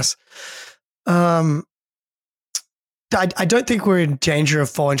off the gas. I don't think we're in danger of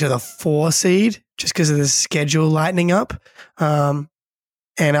falling to the 4 seed just because of the schedule lightening up. And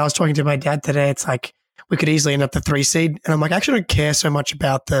I was talking to my dad today. It's like we could easily end up the 3 seed. And I'm like, I actually don't care so much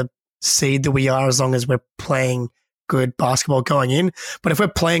about the seed that we are as long as we're playing good basketball going in. But if we're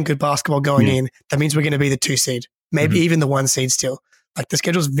playing good basketball going in, that means we're going to be the 2 seed, maybe even the 1 seed still. Like the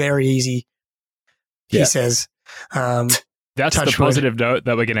schedule's very easy, he says. That's the positive note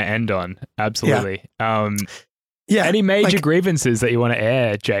that we're going to end on. Absolutely. Yeah. Any major grievances that you want to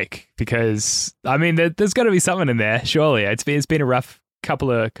air, Jake? Because I mean, there's got to be something in there. Surely, it's been a rough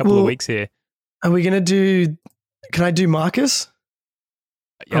couple of weeks here. Are we going to do? Can I do Marcus?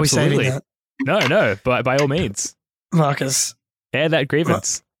 Absolutely. Are we saving that? No. But by all means, Marcus, air that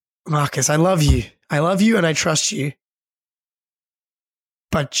grievance. Marcus, I love you, and I trust you.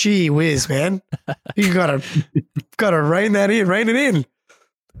 But gee whiz, man, you gotta rein it in.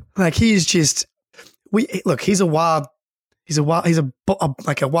 Like he's just. He's a wild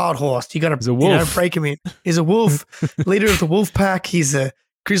horse. You got to break him in. He's a wolf, leader of the wolf pack. He's a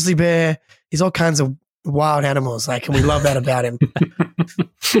grizzly bear. He's all kinds of wild animals. Like, and we love that about him.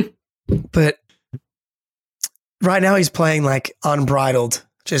 But right now he's playing like unbridled,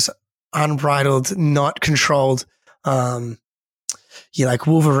 not controlled. Like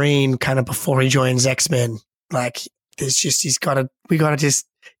Wolverine kind of before he joins X-Men. Like we got to just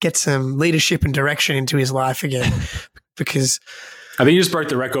get some leadership and direction into his life again, because I think you just broke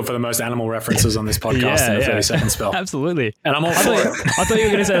the record for the most animal references on this podcast in a 30-second spell. Absolutely. And I'm all for it. I thought you were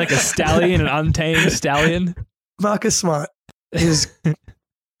going to say like a stallion, an untamed stallion. Marcus Smart is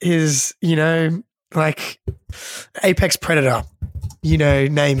like apex predator,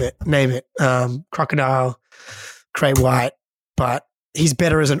 name it. Crocodile, great white, but he's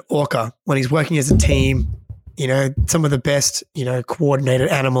better as an orca when he's working as a team. Some of the best, coordinated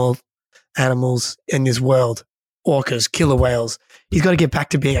animals in this world, orcas, killer whales. He's got to get back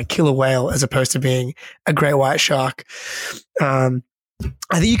to being a killer whale as opposed to being a great white shark. I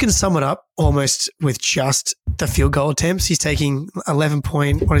think you can sum it up almost with just the field goal attempts. He's taking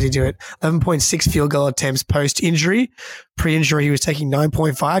 11.6 field goal attempts post-injury. Pre-injury, he was taking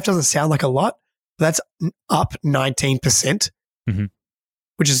 9.5. Doesn't sound like a lot, but that's up 19%,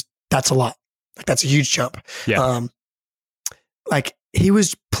 that's a lot. Like that's a huge jump. Yeah. Like he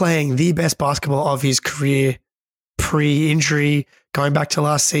was playing the best basketball of his career pre-injury, going back to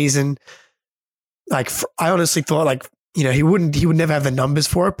last season. Like I honestly thought he would never have the numbers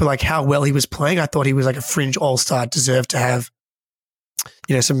for it, but like how well he was playing, I thought he was like a fringe all-star, deserved to have,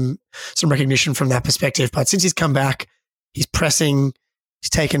 some recognition from that perspective. But since he's come back, he's pressing, he's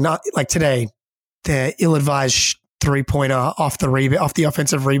taken like today, the ill-advised 3-pointer off the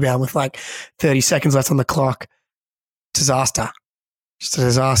offensive rebound with like 30 seconds left on the clock. Disaster. Just a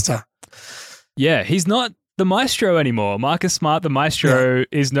disaster. Yeah, he's not the maestro anymore. Marcus Smart, the maestro,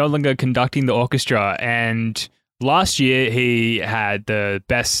 is no longer conducting the orchestra. And last year, he had the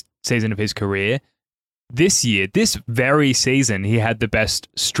best season of his career. This year, this very season, he had the best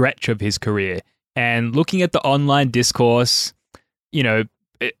stretch of his career. And looking at the online discourse,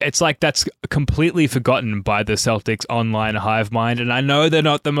 it's like that's completely forgotten by the Celtics online hive mind. And I know they're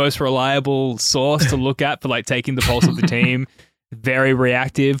not the most reliable source to look at for like taking the pulse of the team. Very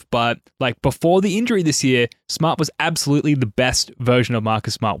reactive. But like before the injury this year, Smart was absolutely the best version of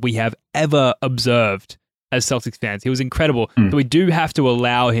Marcus Smart we have ever observed as Celtics fans. He was incredible. But we do have to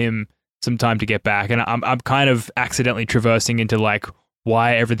allow him some time to get back. And I'm kind of accidentally traversing into like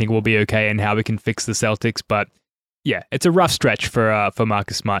why everything will be okay and how we can fix the Celtics. But yeah, it's a rough stretch for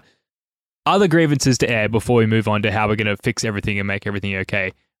Marcus Smart. Other grievances to air before we move on to how we're going to fix everything and make everything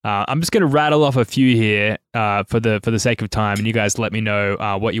okay. I'm just going to rattle off a few here for the sake of time, and you guys let me know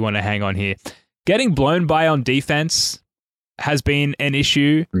what you want to hang on here. Getting blown by on defense has been an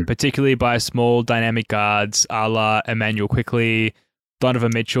issue, particularly by small dynamic guards a la Emmanuel Quickley,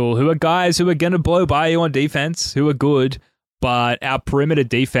 Donovan Mitchell, who are guys who are going to blow by you on defense, who are good. But our perimeter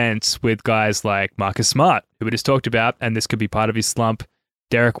defense with guys like Marcus Smart, who we just talked about, and this could be part of his slump,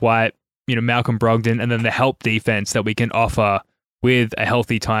 Derek White, Malcolm Brogdon, and then the help defense that we can offer with a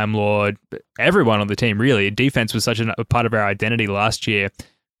healthy Time Lord, everyone on the team, really. Defense was such a part of our identity last year.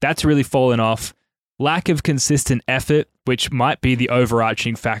 That's really fallen off. Lack of consistent effort, which might be the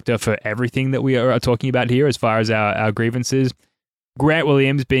overarching factor for everything that we are talking about here as far as our grievances. Grant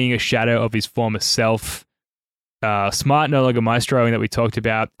Williams being a shadow of his former self. Smart no longer maestroing that we talked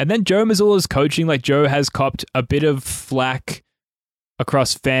about. And then Joe Mazzulla's coaching. Like, Joe has copped a bit of flack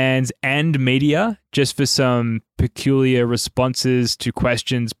across fans and media just for some peculiar responses to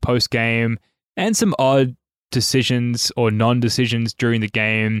questions post-game and some odd decisions or non-decisions during the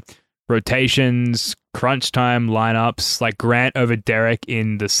game. Rotations, crunch time lineups, like Grant over Derek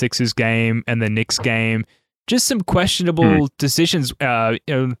in the Sixers game and the Knicks game. Just some questionable decisions. No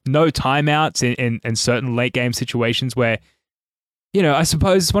timeouts in certain late game situations where, I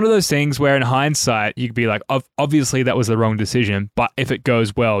suppose it's one of those things where in hindsight, you could be like, obviously that was the wrong decision. But if it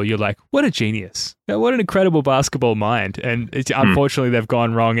goes well, you're like, what a genius. What an incredible basketball mind. And unfortunately, they've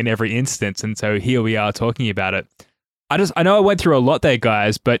gone wrong in every instance. And so here we are talking about it. I know I went through a lot there,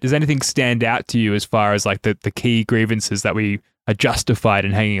 guys, but does anything stand out to you as far as like the key grievances that we are justified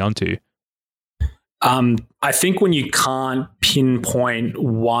in hanging on to? I think when you can't pinpoint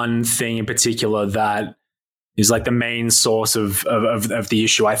one thing in particular that is like the main source of the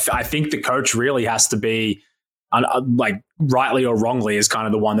issue, I think the coach really has to be, like rightly or wrongly, is kind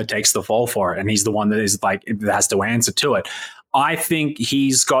of the one that takes the fall for it. And he's the one that is like, that has to answer to it. I think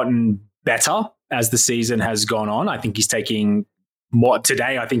he's gotten better as the season has gone on. I think he's taking more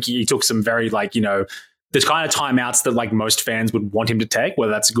today. I think he took some very the kind of timeouts that like most fans would want him to take,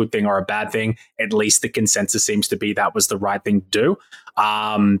 whether that's a good thing or a bad thing. At least the consensus seems to be that was the right thing to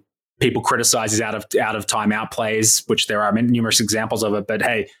do. People criticize his out of timeout plays, which there are numerous examples of it. But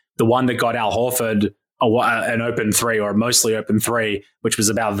hey, the one that got Al Horford an open three, or mostly open three, which was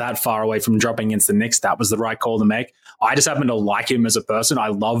about that far away from dropping against the Knicks, that was the right call to make. I just happen to like him as a person. I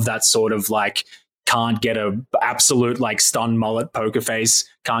love that sort of like, can't get a absolute like stun mullet poker face,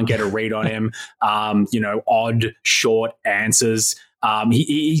 can't get a read on him. Odd short answers.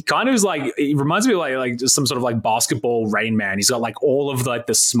 He kind of is like, he reminds me of like some sort of like basketball Rain Man. He's got like all of like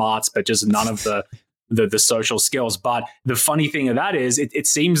the smarts, but just none of the social skills. But the funny thing of that is it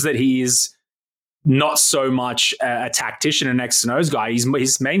seems that he is not so much a tactician and X and O's guy.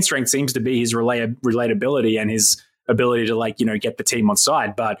 His main strength seems to be his relatability and his ability to get the team on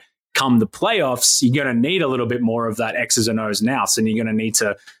side. But come the playoffs, you're going to need a little bit more of that X's and O's and outs, and you're going to need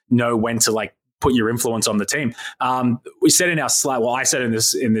to know when to like put your influence on the team. We said in our Slack, well, I said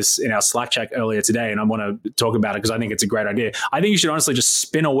in our Slack chat earlier today, and I want to talk about it because I think it's a great idea. I think you should honestly just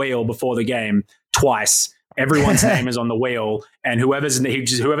spin a wheel before the game twice. Everyone's name is on the wheel, and whoever's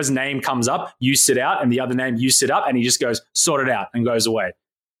name comes up, you sit out, and the other name, you sit up, and he just goes, sort it out, and goes away.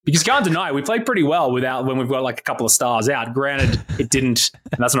 Because you can't deny, we played pretty well when we've got like a couple of stars out. Granted, it didn't,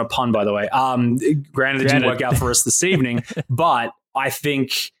 and that's not a pun, by the way. Granted, it didn't work out for us this evening, but I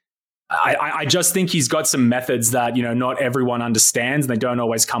think, I just think he's got some methods that, not everyone understands and they don't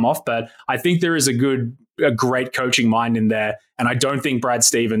always come off. But I think there is a great coaching mind in there. And I don't think Brad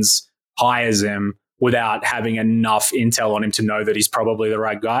Stevens hires him without having enough intel on him to know that he's probably the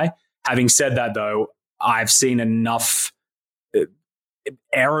right guy. Having said that, though, I've seen enough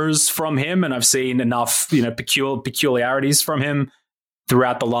errors from him, and I've seen enough, peculiarities from him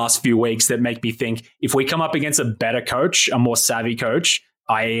throughout the last few weeks that make me think if we come up against a better coach, a more savvy coach,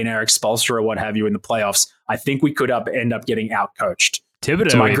 i.e. an Eric Spoelstra or what have you in the playoffs, I think we could end up getting out-coached.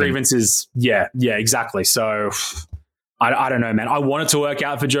 Thibodeau. So my grievance is, yeah, exactly. So I don't know, man. I want it to work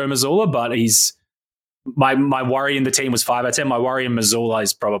out for Joe Mazzulla, but he's my worry in the team was 5 out of 10. My worry in Mazzulla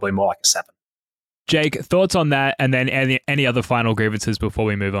is probably more like a 7. Jake, thoughts on that, and then any other final grievances before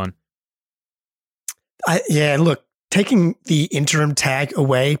we move on? Look, taking the interim tag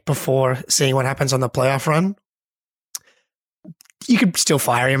away before seeing what happens on the playoff run, you could still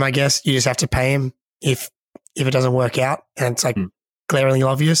fire him, I guess. You just have to pay him if it doesn't work out, and it's like glaringly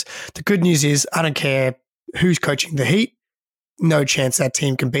obvious. The good news is I don't care who's coaching the Heat. No chance that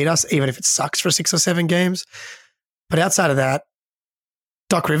team can beat us, even if it sucks for 6 or 7 games. But outside of that,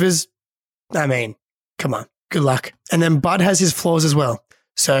 Doc Rivers, I mean, come on, good luck. And then Bud has his flaws as well.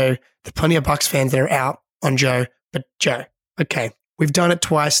 So there are plenty of Bucks fans that are out on Joe. But Joe, okay, we've done it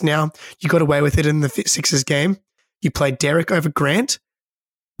twice now. You got away with it in the Sixers game. You played Derek over Grant.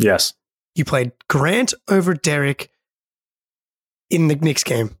 Yes. You played Grant over Derek in the Knicks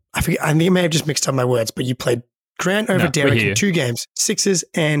game. I think I may have just mixed up my words, but you played Grant over Derek in 2 games, Sixers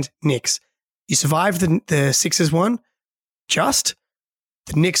and Knicks. You survived the Sixers one.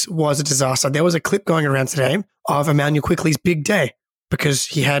 The Knicks was a disaster. There was a clip going around today of Emmanuel Quickley's big day because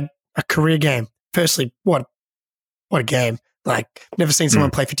he had a career game. Firstly, what a game. Like, never seen someone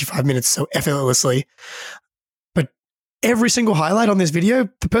play 55 minutes so effortlessly. But every single highlight on this video,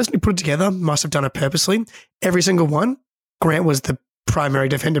 the person who put it together must have done it purposely. Every single one, Grant was the primary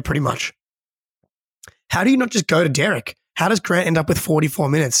defender pretty much. How do you not just go to Derek? How does Grant end up with 44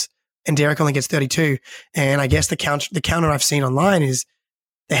 minutes and Derek only gets 32. And I guess the counter I've seen online is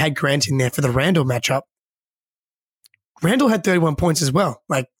they had Grant in there for the Randall matchup. Randall had 31 points as well.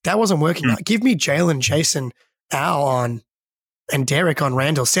 Like, that wasn't working out. Give me Jalen, Jason, Al on, and Derek on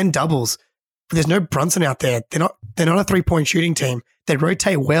Randall. Send doubles. But there's no Brunson out there. They're not a 3-point shooting team. They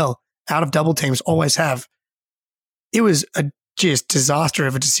rotate well out of double teams, always have. It was a just disaster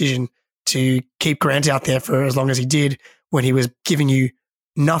of a decision to keep Grant out there for as long as he did when he was giving you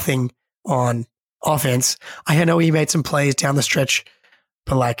nothing on offense. I know he made some plays down the stretch,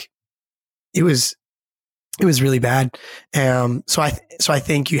 but like it was really bad. So I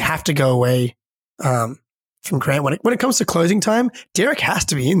think you have to go away from Grant when it comes to closing time. Derek has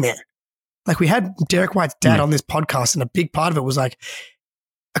to be in there. Like, we had Derek White's dad on this podcast, and a big part of it was like,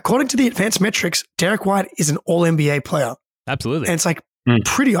 according to the advanced metrics, Derek White is an all-NBA player. Absolutely. And it's like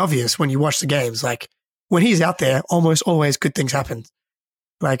pretty obvious when you watch the games. Like, when he's out there, almost always good things happen.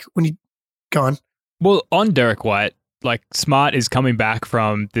 Like, when you go on. Well, on Derek White, like, Smart is coming back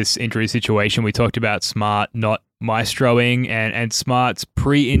from this injury situation. We talked about Smart not maestroing, and Smart's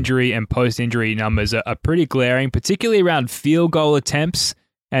pre-injury and post-injury numbers are pretty glaring, particularly around field goal attempts,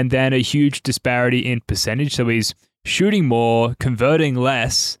 and then a huge disparity in percentage. So he's shooting more, converting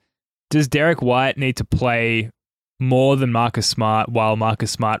less. Does Derek White need to play more than Marcus Smart while Marcus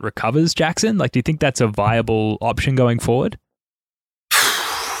Smart recovers, Jackson? Like, do you think that's a viable option going forward?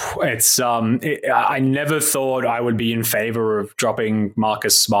 I never thought I would be in favor of dropping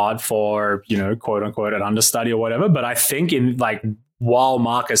Marcus Smart for, quote unquote, an understudy or whatever. But I think while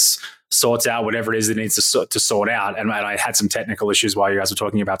Marcus sorts out whatever it is that needs to sort out, and I had some technical issues while you guys were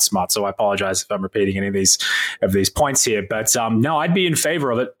talking about Smart, so I apologize if I'm repeating any of these points here. But no, I'd be in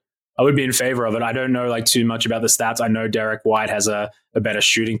favor of it. I would be in favor of it. I don't know too much about the stats. I know Derek White has a better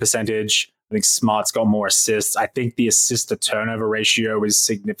shooting percentage. I think Smart's got more assists. I think the assist to turnover ratio is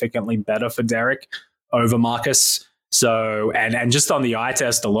significantly better for Derek over Marcus. So, and just on the eye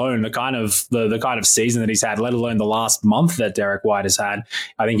test alone, the kind of season that he's had, let alone the last month that Derek White has had,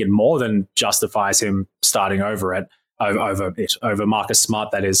 I think it more than justifies him starting over Marcus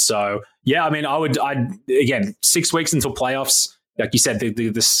Smart, that is. So, yeah, I mean, I'd again, 6 weeks until playoffs. Like you said,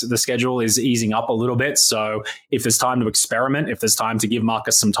 the schedule is easing up a little bit. So if there's time to experiment, if there's time to give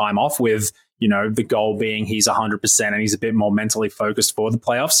Marcus some time off with, the goal being he's 100% and he's a bit more mentally focused for the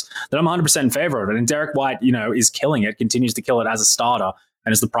playoffs, then I'm 100% in favor of it. And Derek White, is killing it, continues to kill it as a starter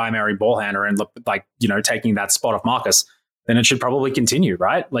and as the primary ball handler and taking that spot off Marcus, then it should probably continue,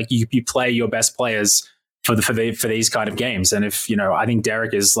 right? Like you play your best players for these kind of games. And if, I think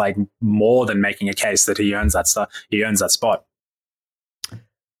Derek is like more than making a case that he earns that spot.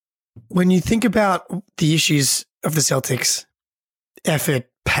 When you think about the issues of the Celtics, effort,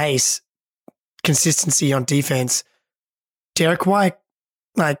 pace, consistency on defense, Derek White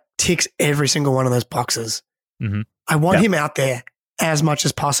ticks every single one of those boxes. Mm-hmm. I want him out there as much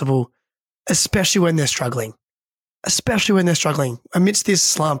as possible, especially when they're struggling. Amidst this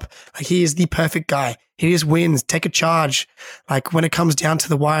slump, he is the perfect guy. He just wins, take a charge. Like, when it comes down to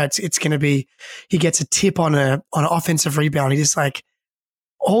the wire, it's going to be, he gets a tip on an offensive rebound. He just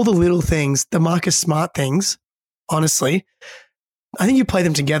all the little things, the Marcus Smart things, honestly, I think you play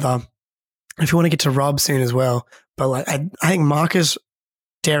them together if you want to get to Rob soon as well. But I think Marcus,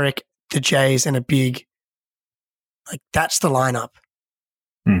 Derek, the Jays, and a big, that's the lineup.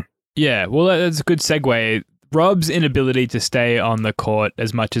 Yeah, well, that's a good segue. Rob's inability to stay on the court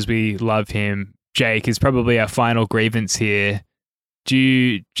as much as we love him, Jake, is probably our final grievance here. Do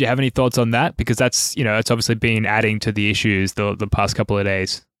you have any thoughts on that? Because that's, it's obviously been adding to the issues the past couple of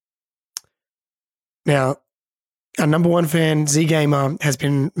days. Now, our number one fan, Z Gamer, has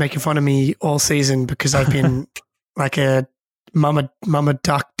been making fun of me all season because I've been like a mama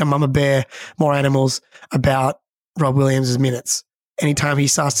duck, the mama bear, more animals about Rob Williams' minutes. Anytime he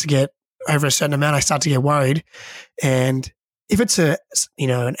starts to get over a certain amount, I start to get worried. And if it's an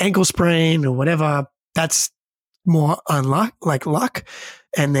ankle sprain or whatever, that's more luck.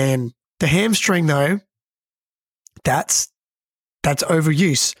 And then the hamstring, though, that's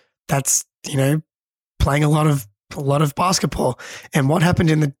overuse. That's, playing a lot of basketball. And what happened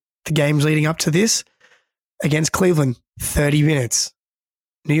in the games leading up to this? Against Cleveland, 30 minutes.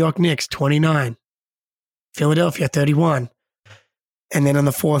 New York Knicks, 29. Philadelphia, 31. And then on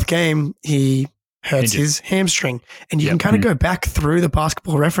the fourth game, he hurts his hamstring. And you can kind of go back through the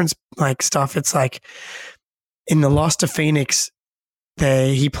basketball reference stuff. It's like, in the loss to Phoenix,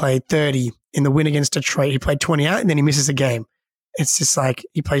 he played 30. In the win against Detroit, he played 28, and then he misses a game. It's just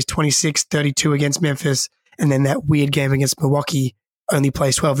he plays 26, 32 against Memphis, and then that weird game against Milwaukee, only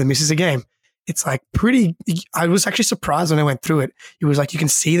plays 12 and misses a game. it's like pretty. I was actually surprised when I went through it. It was like you can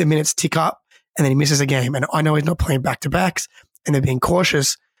see the minutes tick up, and then he misses a game. And I know he's not playing back to backs, and they're being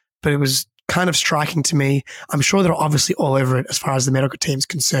cautious, but it was kind of striking to me. I'm sure they're obviously all over it as far as the medical team's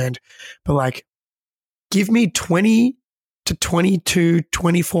concerned, but like, give me 20 to 22,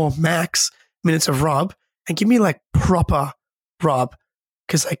 24 max minutes of Rob, and give me like proper Rob.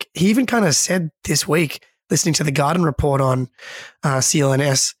 Because like he even kind of said this week, listening to the Garden Report on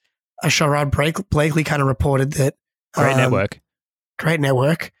CLNS, Sherrod Blakely kind of reported that Great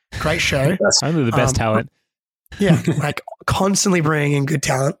network, great show. That's only the best talent. Yeah, like constantly bringing in good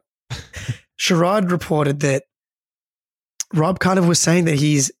talent. Sherrod reported that Rob kind of was saying that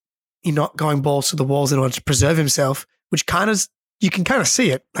he's not going balls to the walls in order to preserve himself, which kind of you can kind of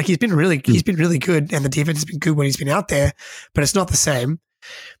see it. Like he's been really good, and the defense has been good when he's been out there, but it's not the same.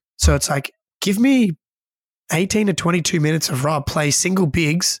 So it's like, give me 18 to 22 minutes of Rob, play single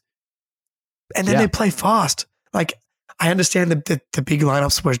bigs, and then they play fast. Like, I understand that the big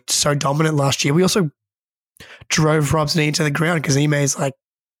lineups were so dominant last year. We also drove Rob's knee into the ground because Ime is like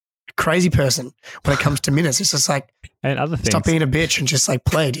a crazy person when it comes to minutes. It's just like, and other things. Stop being a bitch and just like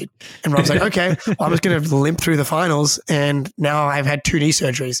play, dude. And Rob's like, okay, well, I'm just going to limp through the finals, and now I've had 2 knee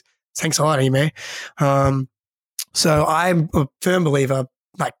surgeries. Thanks a lot, Ime. So I'm a firm believer,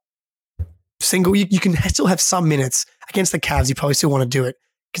 like single, you can still have some minutes against the Cavs. You probably still want to do it,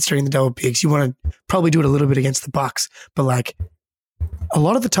 considering the double bigs. You want to probably do it a little bit against the Bucks, but like a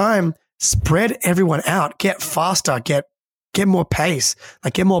lot of the time, spread everyone out, get faster, get more pace,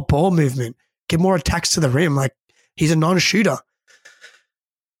 like get more ball movement, get more attacks to the rim. Like he's a non-shooter.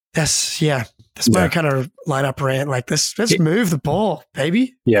 That's my kind of lineup rant. Like let's move the ball,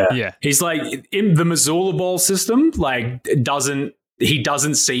 baby. Yeah. He's like in the Missoula ball system. Like he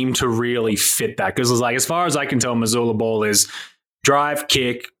doesn't seem to really fit that, because it's like, as far as I can tell, Missoula ball is drive,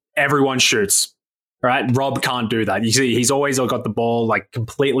 kick, everyone shoots. Right? Rob can't do that. You see, he's always got the ball like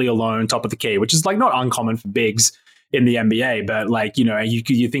completely alone, top of the key, which is like not uncommon for bigs in the NBA. But like,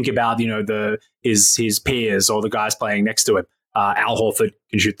 you think about his peers or the guys playing next to him. Al Horford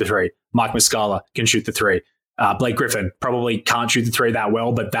can shoot the 3. Mike Muscala can shoot the 3. Blake Griffin probably can't shoot the 3 that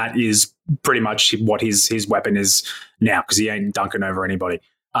well, but that is pretty much what his weapon is now, because he ain't dunking over anybody.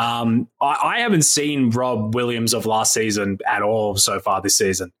 I haven't seen Rob Williams of last season at all so far this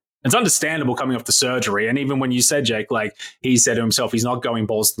season. It's understandable coming off the surgery. And even when you said, Jake, like he said to himself, he's not going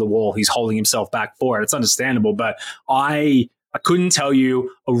balls to the wall. He's holding himself back for it. It's understandable. But I couldn't tell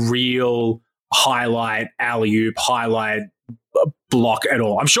you a real highlight alley-oop, highlight block at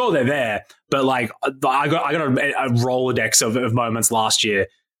all. I'm sure they're there, but like I got a Rolodex of moments last year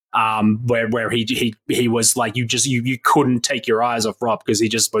where he was like, you couldn't take your eyes off Rob, because he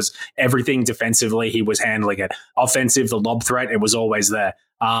just was everything defensively. He was handling it. Offensive, the lob threat, it was always there.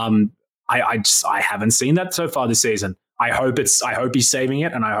 I haven't seen that so far this season. I hope he's saving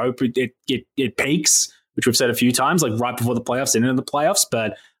it, and I hope it peaks, which we've said a few times, like right before the playoffs and into the playoffs.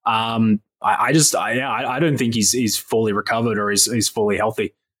 But I don't think he's fully recovered or is fully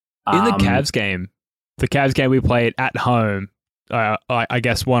healthy. In the Cavs game we played at home, I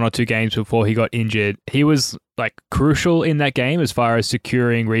guess 1 or 2 games before he got injured, he was like crucial in that game as far as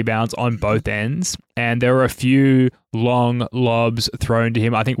securing rebounds on both ends. And there were a few long lobs thrown to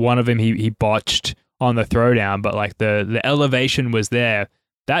him. I think one of them he botched on the throwdown, but like the elevation was there.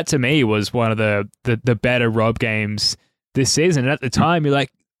 That to me was one of the better Rob games this season. And at the time, you're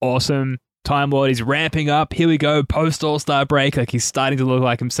like, awesome. Time Lord, he's ramping up. Here we go. Post All-Star break. Like he's starting to look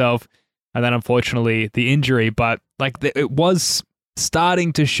like himself. And then unfortunately the injury, but like it was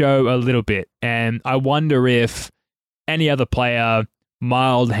starting to show a little bit. And I wonder if any other player,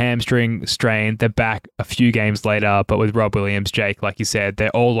 mild hamstring strain, they're back a few games later. But with Rob Williams, Jake, like you said, they're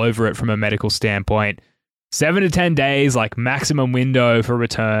all over it from a medical standpoint. 7 to 10 days, like maximum window for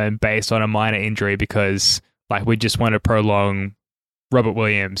return based on a minor injury, because like we just want to prolong Robert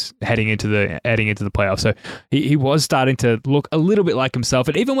Williams heading into the playoffs. So he was starting to look a little bit like himself.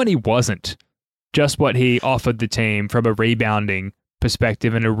 And even when he wasn't, just what he offered the team from a rebounding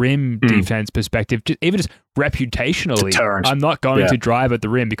perspective and a rim defense perspective, even just reputationally, deterrent. I'm not going to drive at the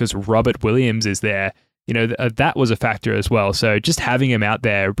rim because Robert Williams is there. That was a factor as well. So just having him out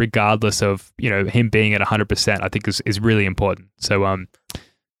there, regardless of, him being at 100%, I think is really important. So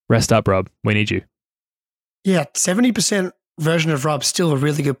rest up, Rob. We need you. Yeah, 70% version of Rob's still a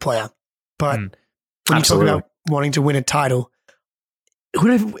really good player. But when you talk about wanting to win a title,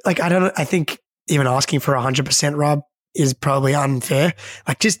 I think even asking for 100% Rob is probably unfair.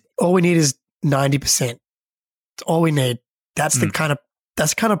 Like just all we need is 90%. That's all we need. That's the kind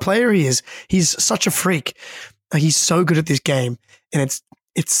of player he is. He's such a freak. Like, he's so good at this game. And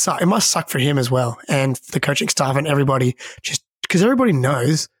it must suck for him as well, and the coaching staff and everybody, just because everybody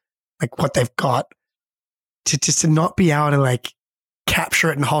knows like what they've got, to not be able to like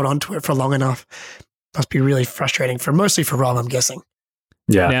capture it and hold on to it for long enough must be really frustrating mostly for Rob, I'm guessing.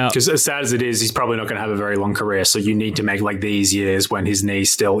 Yeah, because as sad as it is, he's probably not going to have a very long career. So you need to make like these years when his knee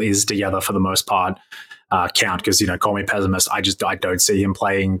still is together for the most part count. Because, call me pessimist, I don't see him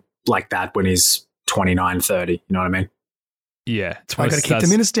playing like that when he's 29, 30. You know what I mean? Yeah. That's why I got to keep the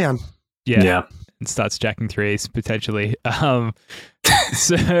minutes down. Yeah. And starts jacking threes potentially.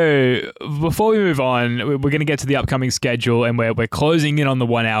 So before we move on, we're going to get to the upcoming schedule, and we're closing in on the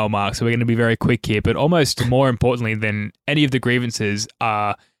 1 hour mark. So we're going to be very quick here, but almost more importantly than any of the grievances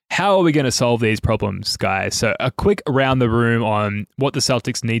are, how are we going to solve these problems, guys? So a quick around the room on what the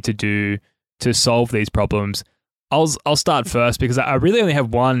Celtics need to do to solve these problems. I'll start first because I really only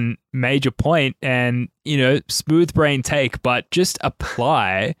have one major point, and smooth brain take, but just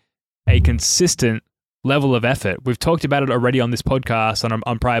apply a consistent level of effort. We've talked about it already on this podcast,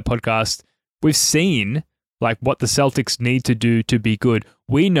 on prior podcasts. We've seen like what the Celtics need to do to be good.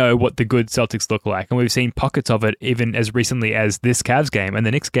 We know what the good Celtics look like, and we've seen pockets of it even as recently as this Cavs game and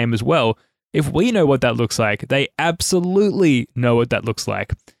the Knicks game as well. If we know what that looks like, they absolutely know what that looks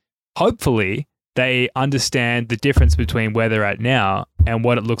like. Hopefully, they understand the difference between where they're at now and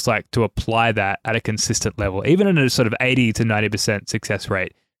what it looks like to apply that at a consistent level, even in a sort of 80 to 90% success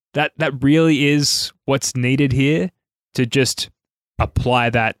rate. That really is what's needed here, to just apply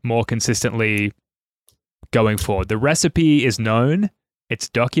that more consistently going forward. The recipe is known. It's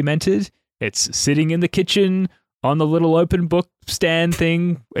documented. It's sitting in the kitchen on the little open book stand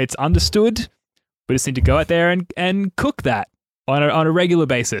thing. It's understood. We just need to go out there and cook that on a regular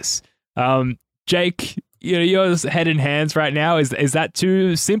basis. Jake, you're head in hands right now. Is that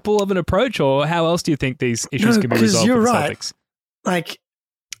too simple of an approach, or how else do you think these issues can be resolved for the Celtics? Like,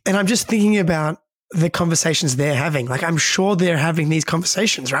 and I'm just thinking about the conversations they're having. Like, I'm sure they're having these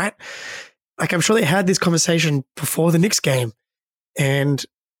conversations, right? Like, I'm sure they had this conversation before the Knicks game and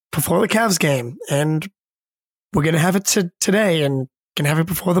before the Cavs game, and we're going to have it today and going to have it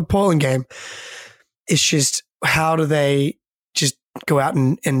before the Portland game. It's just, how do they just go out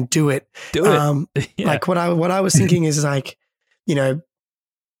and do it? Yeah. Like, what I was thinking is like,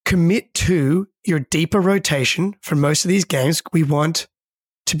 commit to your deeper rotation for most of these games. We want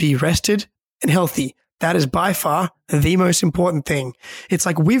to be rested and healthy. That is by far the most important thing. It's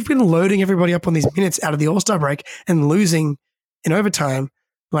like we've been loading everybody up on these minutes out of the All-Star break and losing in overtime.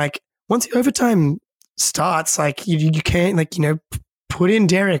 Like, once the overtime starts, like you can't, like, put in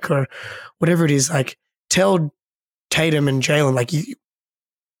Derek or whatever it is. Like, tell Tatum and Jalen, like,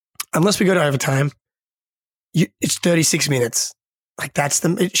 unless we go to overtime, it's 36 minutes. Like,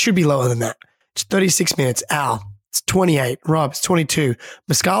 it should be lower than that. It's 36 minutes. Al, it's 28. Rob, it's 22.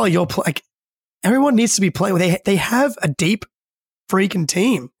 Muscala, you're like, everyone needs to be playing. They have a deep freaking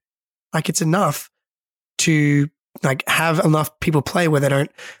team. Like, it's enough to like have enough people play where they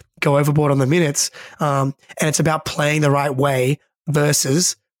don't go overboard on the minutes. And it's about playing the right way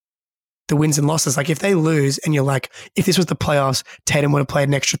versus the wins and losses. Like, if they lose and you're like, if this was the playoffs, Tatum would have played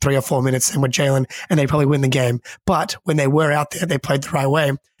an extra 3 or 4 minutes and with Jalen, and they'd probably win the game. But when they were out there, they played the right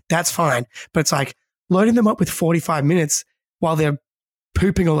way. That's fine. But it's like loading them up with 45 minutes while they're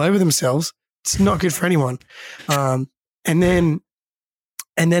pooping all over themselves. It's not good for anyone. And then,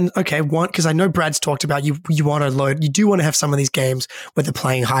 okay, because I know Brad's talked about you want to load, you do want to have some of these games where they're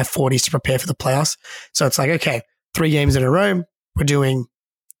playing high 40s to prepare for the playoffs. So it's like, okay, 3 games in a row, we're doing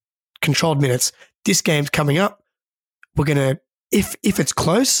controlled minutes. This game's coming up. We're going to, if it's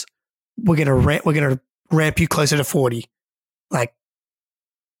close, we're going to ramp you closer to 40. Like,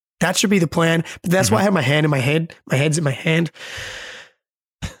 that should be the plan. But that's why I have my hand in my head. My head's in my hand.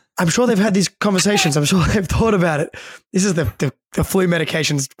 I'm sure they've had these conversations. I'm sure they've thought about it. This is the flu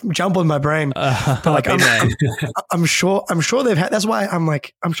medications jump on my brain. But like, I'm sure they've had. That's why I'm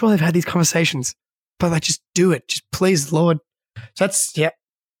like, I'm sure they've had these conversations. But like, just do it. Just please, Lord. So that's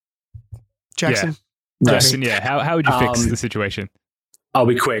Jackson. Yeah. Jackson, how would you fix the situation? I'll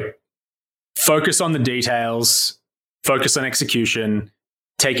be quick. Focus on the details. Focus on execution.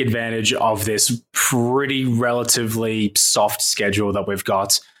 Take advantage of this pretty relatively soft schedule that we've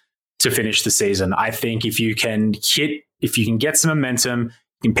got to finish the season. I think if you can get some momentum,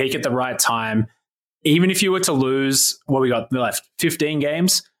 you can peak at the right time. Even if you were to lose, what we got left, 15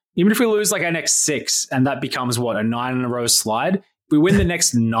 games, even if we lose like our next 6 and that becomes a 9 in a row slide, we win the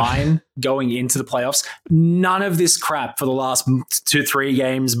next 9 going into the playoffs. None of this crap for the last 2-3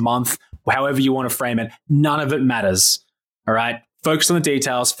 games, month, however you want to frame it, none of it matters. All right. Focus on the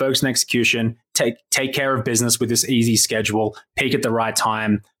details, focus on execution, take care of business with this easy schedule, peak at the right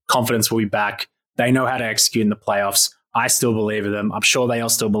time, confidence will be back. They know how to execute in the playoffs. I still believe in them. I'm sure they all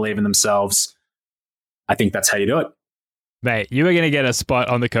still believe in themselves. I think that's how you do it. Mate, you were going to get a spot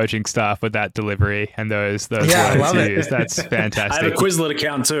on the coaching staff with that delivery and those I love words it. you used. That's fantastic. I have a Quizlet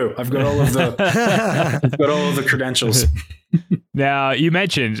account too. I've got all of the credentials. Now, you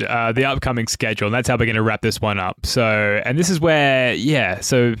mentioned the upcoming schedule, and that's how we're going to wrap this one up. So, and this is where,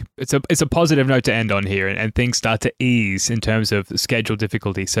 so it's a positive note to end on here, and things start to ease in terms of schedule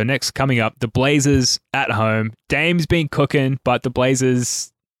difficulty. So next coming up, the Blazers at home. Dame's been cooking, but the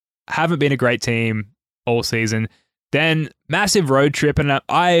Blazers haven't been a great team all season. Then massive road trip, and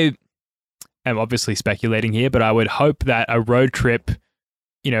I am obviously speculating here, but I would hope that a road trip,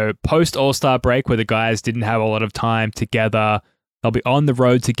 post All-Star break where the guys didn't have a lot of time together, they'll be on the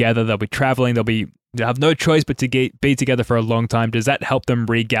road together, they'll be traveling, they'll have no choice but to be together for a long time. Does that help them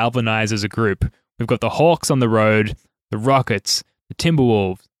re-galvanize as a group? We've got the Hawks on the road, the Rockets, the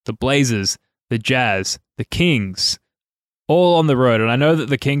Timberwolves, the Blazers, the Jazz, the Kings, all on the road. And I know that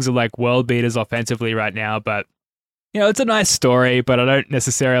the Kings are like world beaters offensively right now, but it's a nice story, but I don't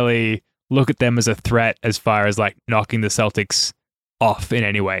necessarily look at them as a threat as far as like knocking the Celtics off in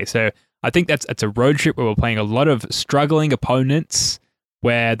any way. So I think it's a road trip where we're playing a lot of struggling opponents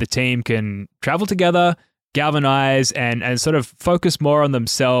where the team can travel together, galvanize, and sort of focus more on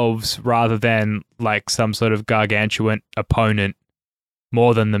themselves rather than like some sort of gargantuan opponent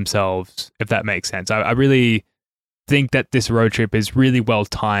more than themselves, if that makes sense. I really think that this road trip is really well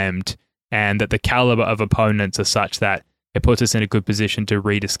timed, and that the caliber of opponents are such that it puts us in a good position to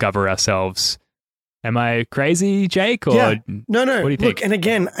rediscover ourselves. Am I crazy, Jake? Or Yeah. No. What do you think? Look, and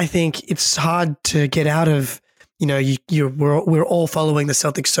again, I think it's hard to get out of, we're all following the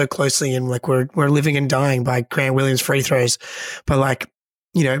Celtics so closely, and like we're living and dying by Grant Williams free throws. But like,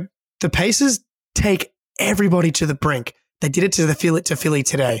 the Pacers take everybody to the brink. They did it to Philly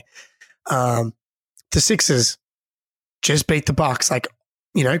today. The Sixers just beat the Bucks. Like,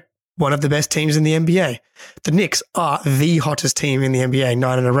 one of the best teams in the NBA. The Knicks are the hottest team in the NBA,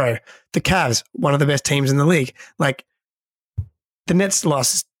 9 in a row. The Cavs, one of the best teams in the league. Like, the Nets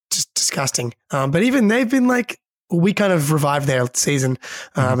loss is just disgusting. But even they've been like, we kind of revived their season.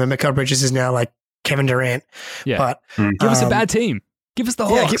 And Mikal Bridges is now like Kevin Durant. Yeah. But give us a bad team. Give us the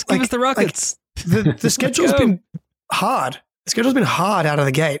Hawks. Give us the Rockets. The schedule's been hard. The schedule's been hard out of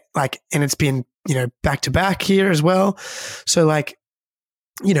the gate. Like, and it's been, back to back here as well. So like,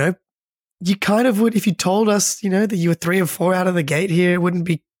 you kind of would, if you told us, that you were 3 and 4 out of the gate here, it wouldn't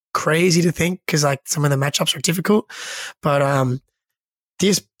be crazy to think, because like some of the matchups are difficult. But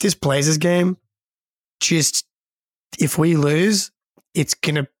this Blazers game, just if we lose, it's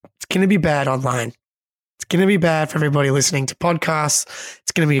gonna be bad online. It's gonna be bad for everybody listening to podcasts.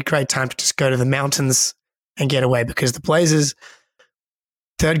 It's gonna be a great time to just go to the mountains and get away, because the Blazers,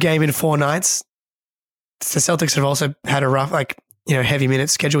 third game in 4 nights. The Celtics have also had a rough, heavy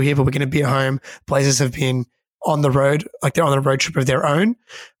minutes schedule here, but we're going to be at home. Blazers have been on the road, like they're on a road trip of their own,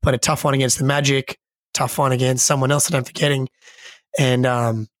 but a tough one against the Magic, tough one against someone else that I'm forgetting. And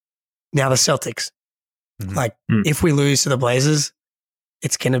now the Celtics. Mm-hmm. If we lose to the Blazers,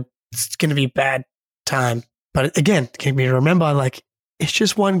 it's going to be bad time. But again, can we remember, like, it's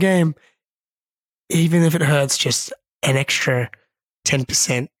just one game. Even if it hurts just an extra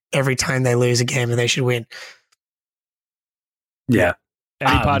 10% every time they lose a game, and they should win. Yeah.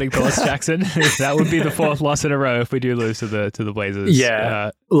 Any parting thoughts, Jackson? That would be the 4th loss in a row if we do lose to the Blazers.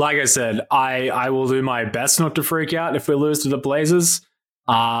 Yeah. Like I said, I will do my best not to freak out if we lose to the Blazers.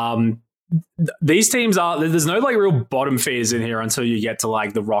 These teams there's no like real bottom feeders in here until you get to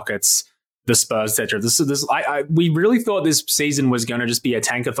like the Rockets, the Spurs, etc. We really thought this season was going to just be a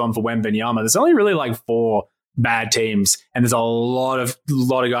tankathon for Wembanyama. There's only really like 4 bad teams, and there's a lot of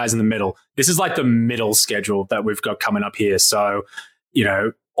guys in the middle. This is like the middle schedule that we've got coming up here. So,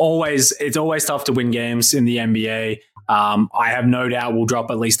 it's always tough to win games in the NBA. I have no doubt we'll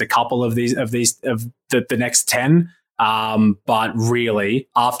drop at least a couple of the next 10. But really,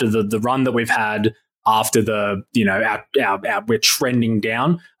 after the run that we've had, after we're trending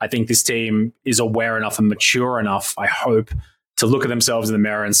down, I think this team is aware enough and mature enough, I hope, to look at themselves in the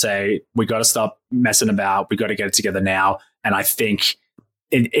mirror and say, we got to stop messing about. We got to get it together now. And I think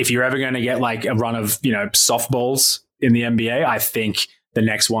if you're ever going to get like a run of, softballs in the NBA, I think the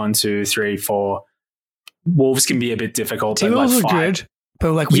next 1, 2, 3, 4 Wolves can be a bit difficult. T-Wolves are good,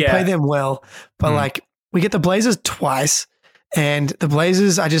 but like we play them well. But like we get the Blazers twice, and the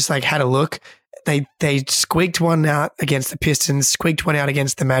Blazers, I just like had a look. They squeaked one out against the Pistons, squeaked one out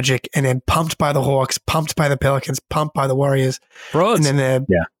against the Magic, and then pumped by the Hawks, pumped by the Pelicans, pumped by the Warriors. Frauds. And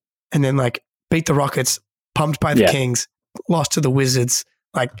then like beat the Rockets, pumped by the Kings, lost to the Wizards.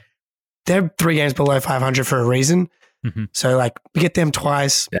 Like, they're 3 games below 500 for a reason. Mm-hmm. So, like, we get them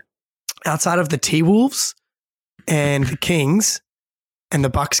twice. Yeah. Outside of the T-Wolves and the Kings and the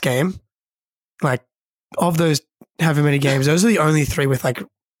Bucks game, like, of those however many games, those are the only 3 with, like,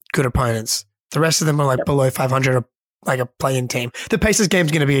 good opponents. The rest of them are, like, below 500, like a play-in team. The Pacers game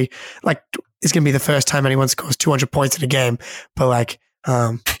is going to be, like, it's going to be the first time anyone scores 200 points in a game. But, like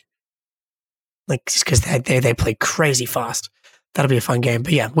just because they play crazy fast. That'll be a fun game.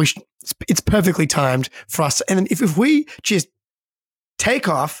 But, yeah, it's perfectly timed for us. And if we just take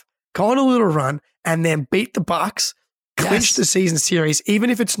off, go on a little run, and then beat the Bucks, clinch the season series, even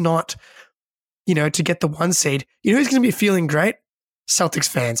if it's not, to get the 1 seed, who's going to be feeling great? Celtics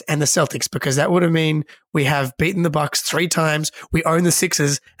fans and the Celtics, because that would have mean we have beaten the Bucks 3 times, we own the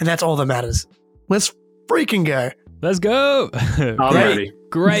Sixers, and that's all that matters. Let's freaking go. Let's go. I'm ready.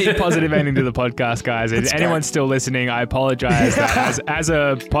 Great positive ending to the podcast, guys. If anyone's still listening, I apologize. That as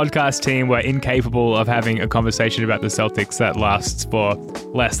a podcast team, we're incapable of having a conversation about the Celtics that lasts for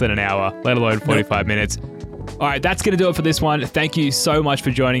less than an hour, let alone 45 minutes. All right, that's going to do it for this one. Thank you so much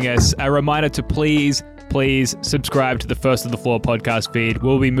for joining us. A reminder to please subscribe to the First of the Floor podcast feed.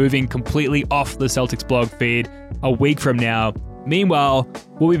 We'll be moving completely off the Celtics blog feed a week from now. Meanwhile,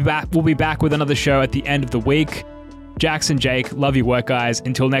 we'll be back with another show at the end of the week. Jackson, Jake, love your work, guys.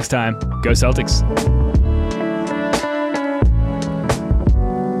 Until next time, go Celtics.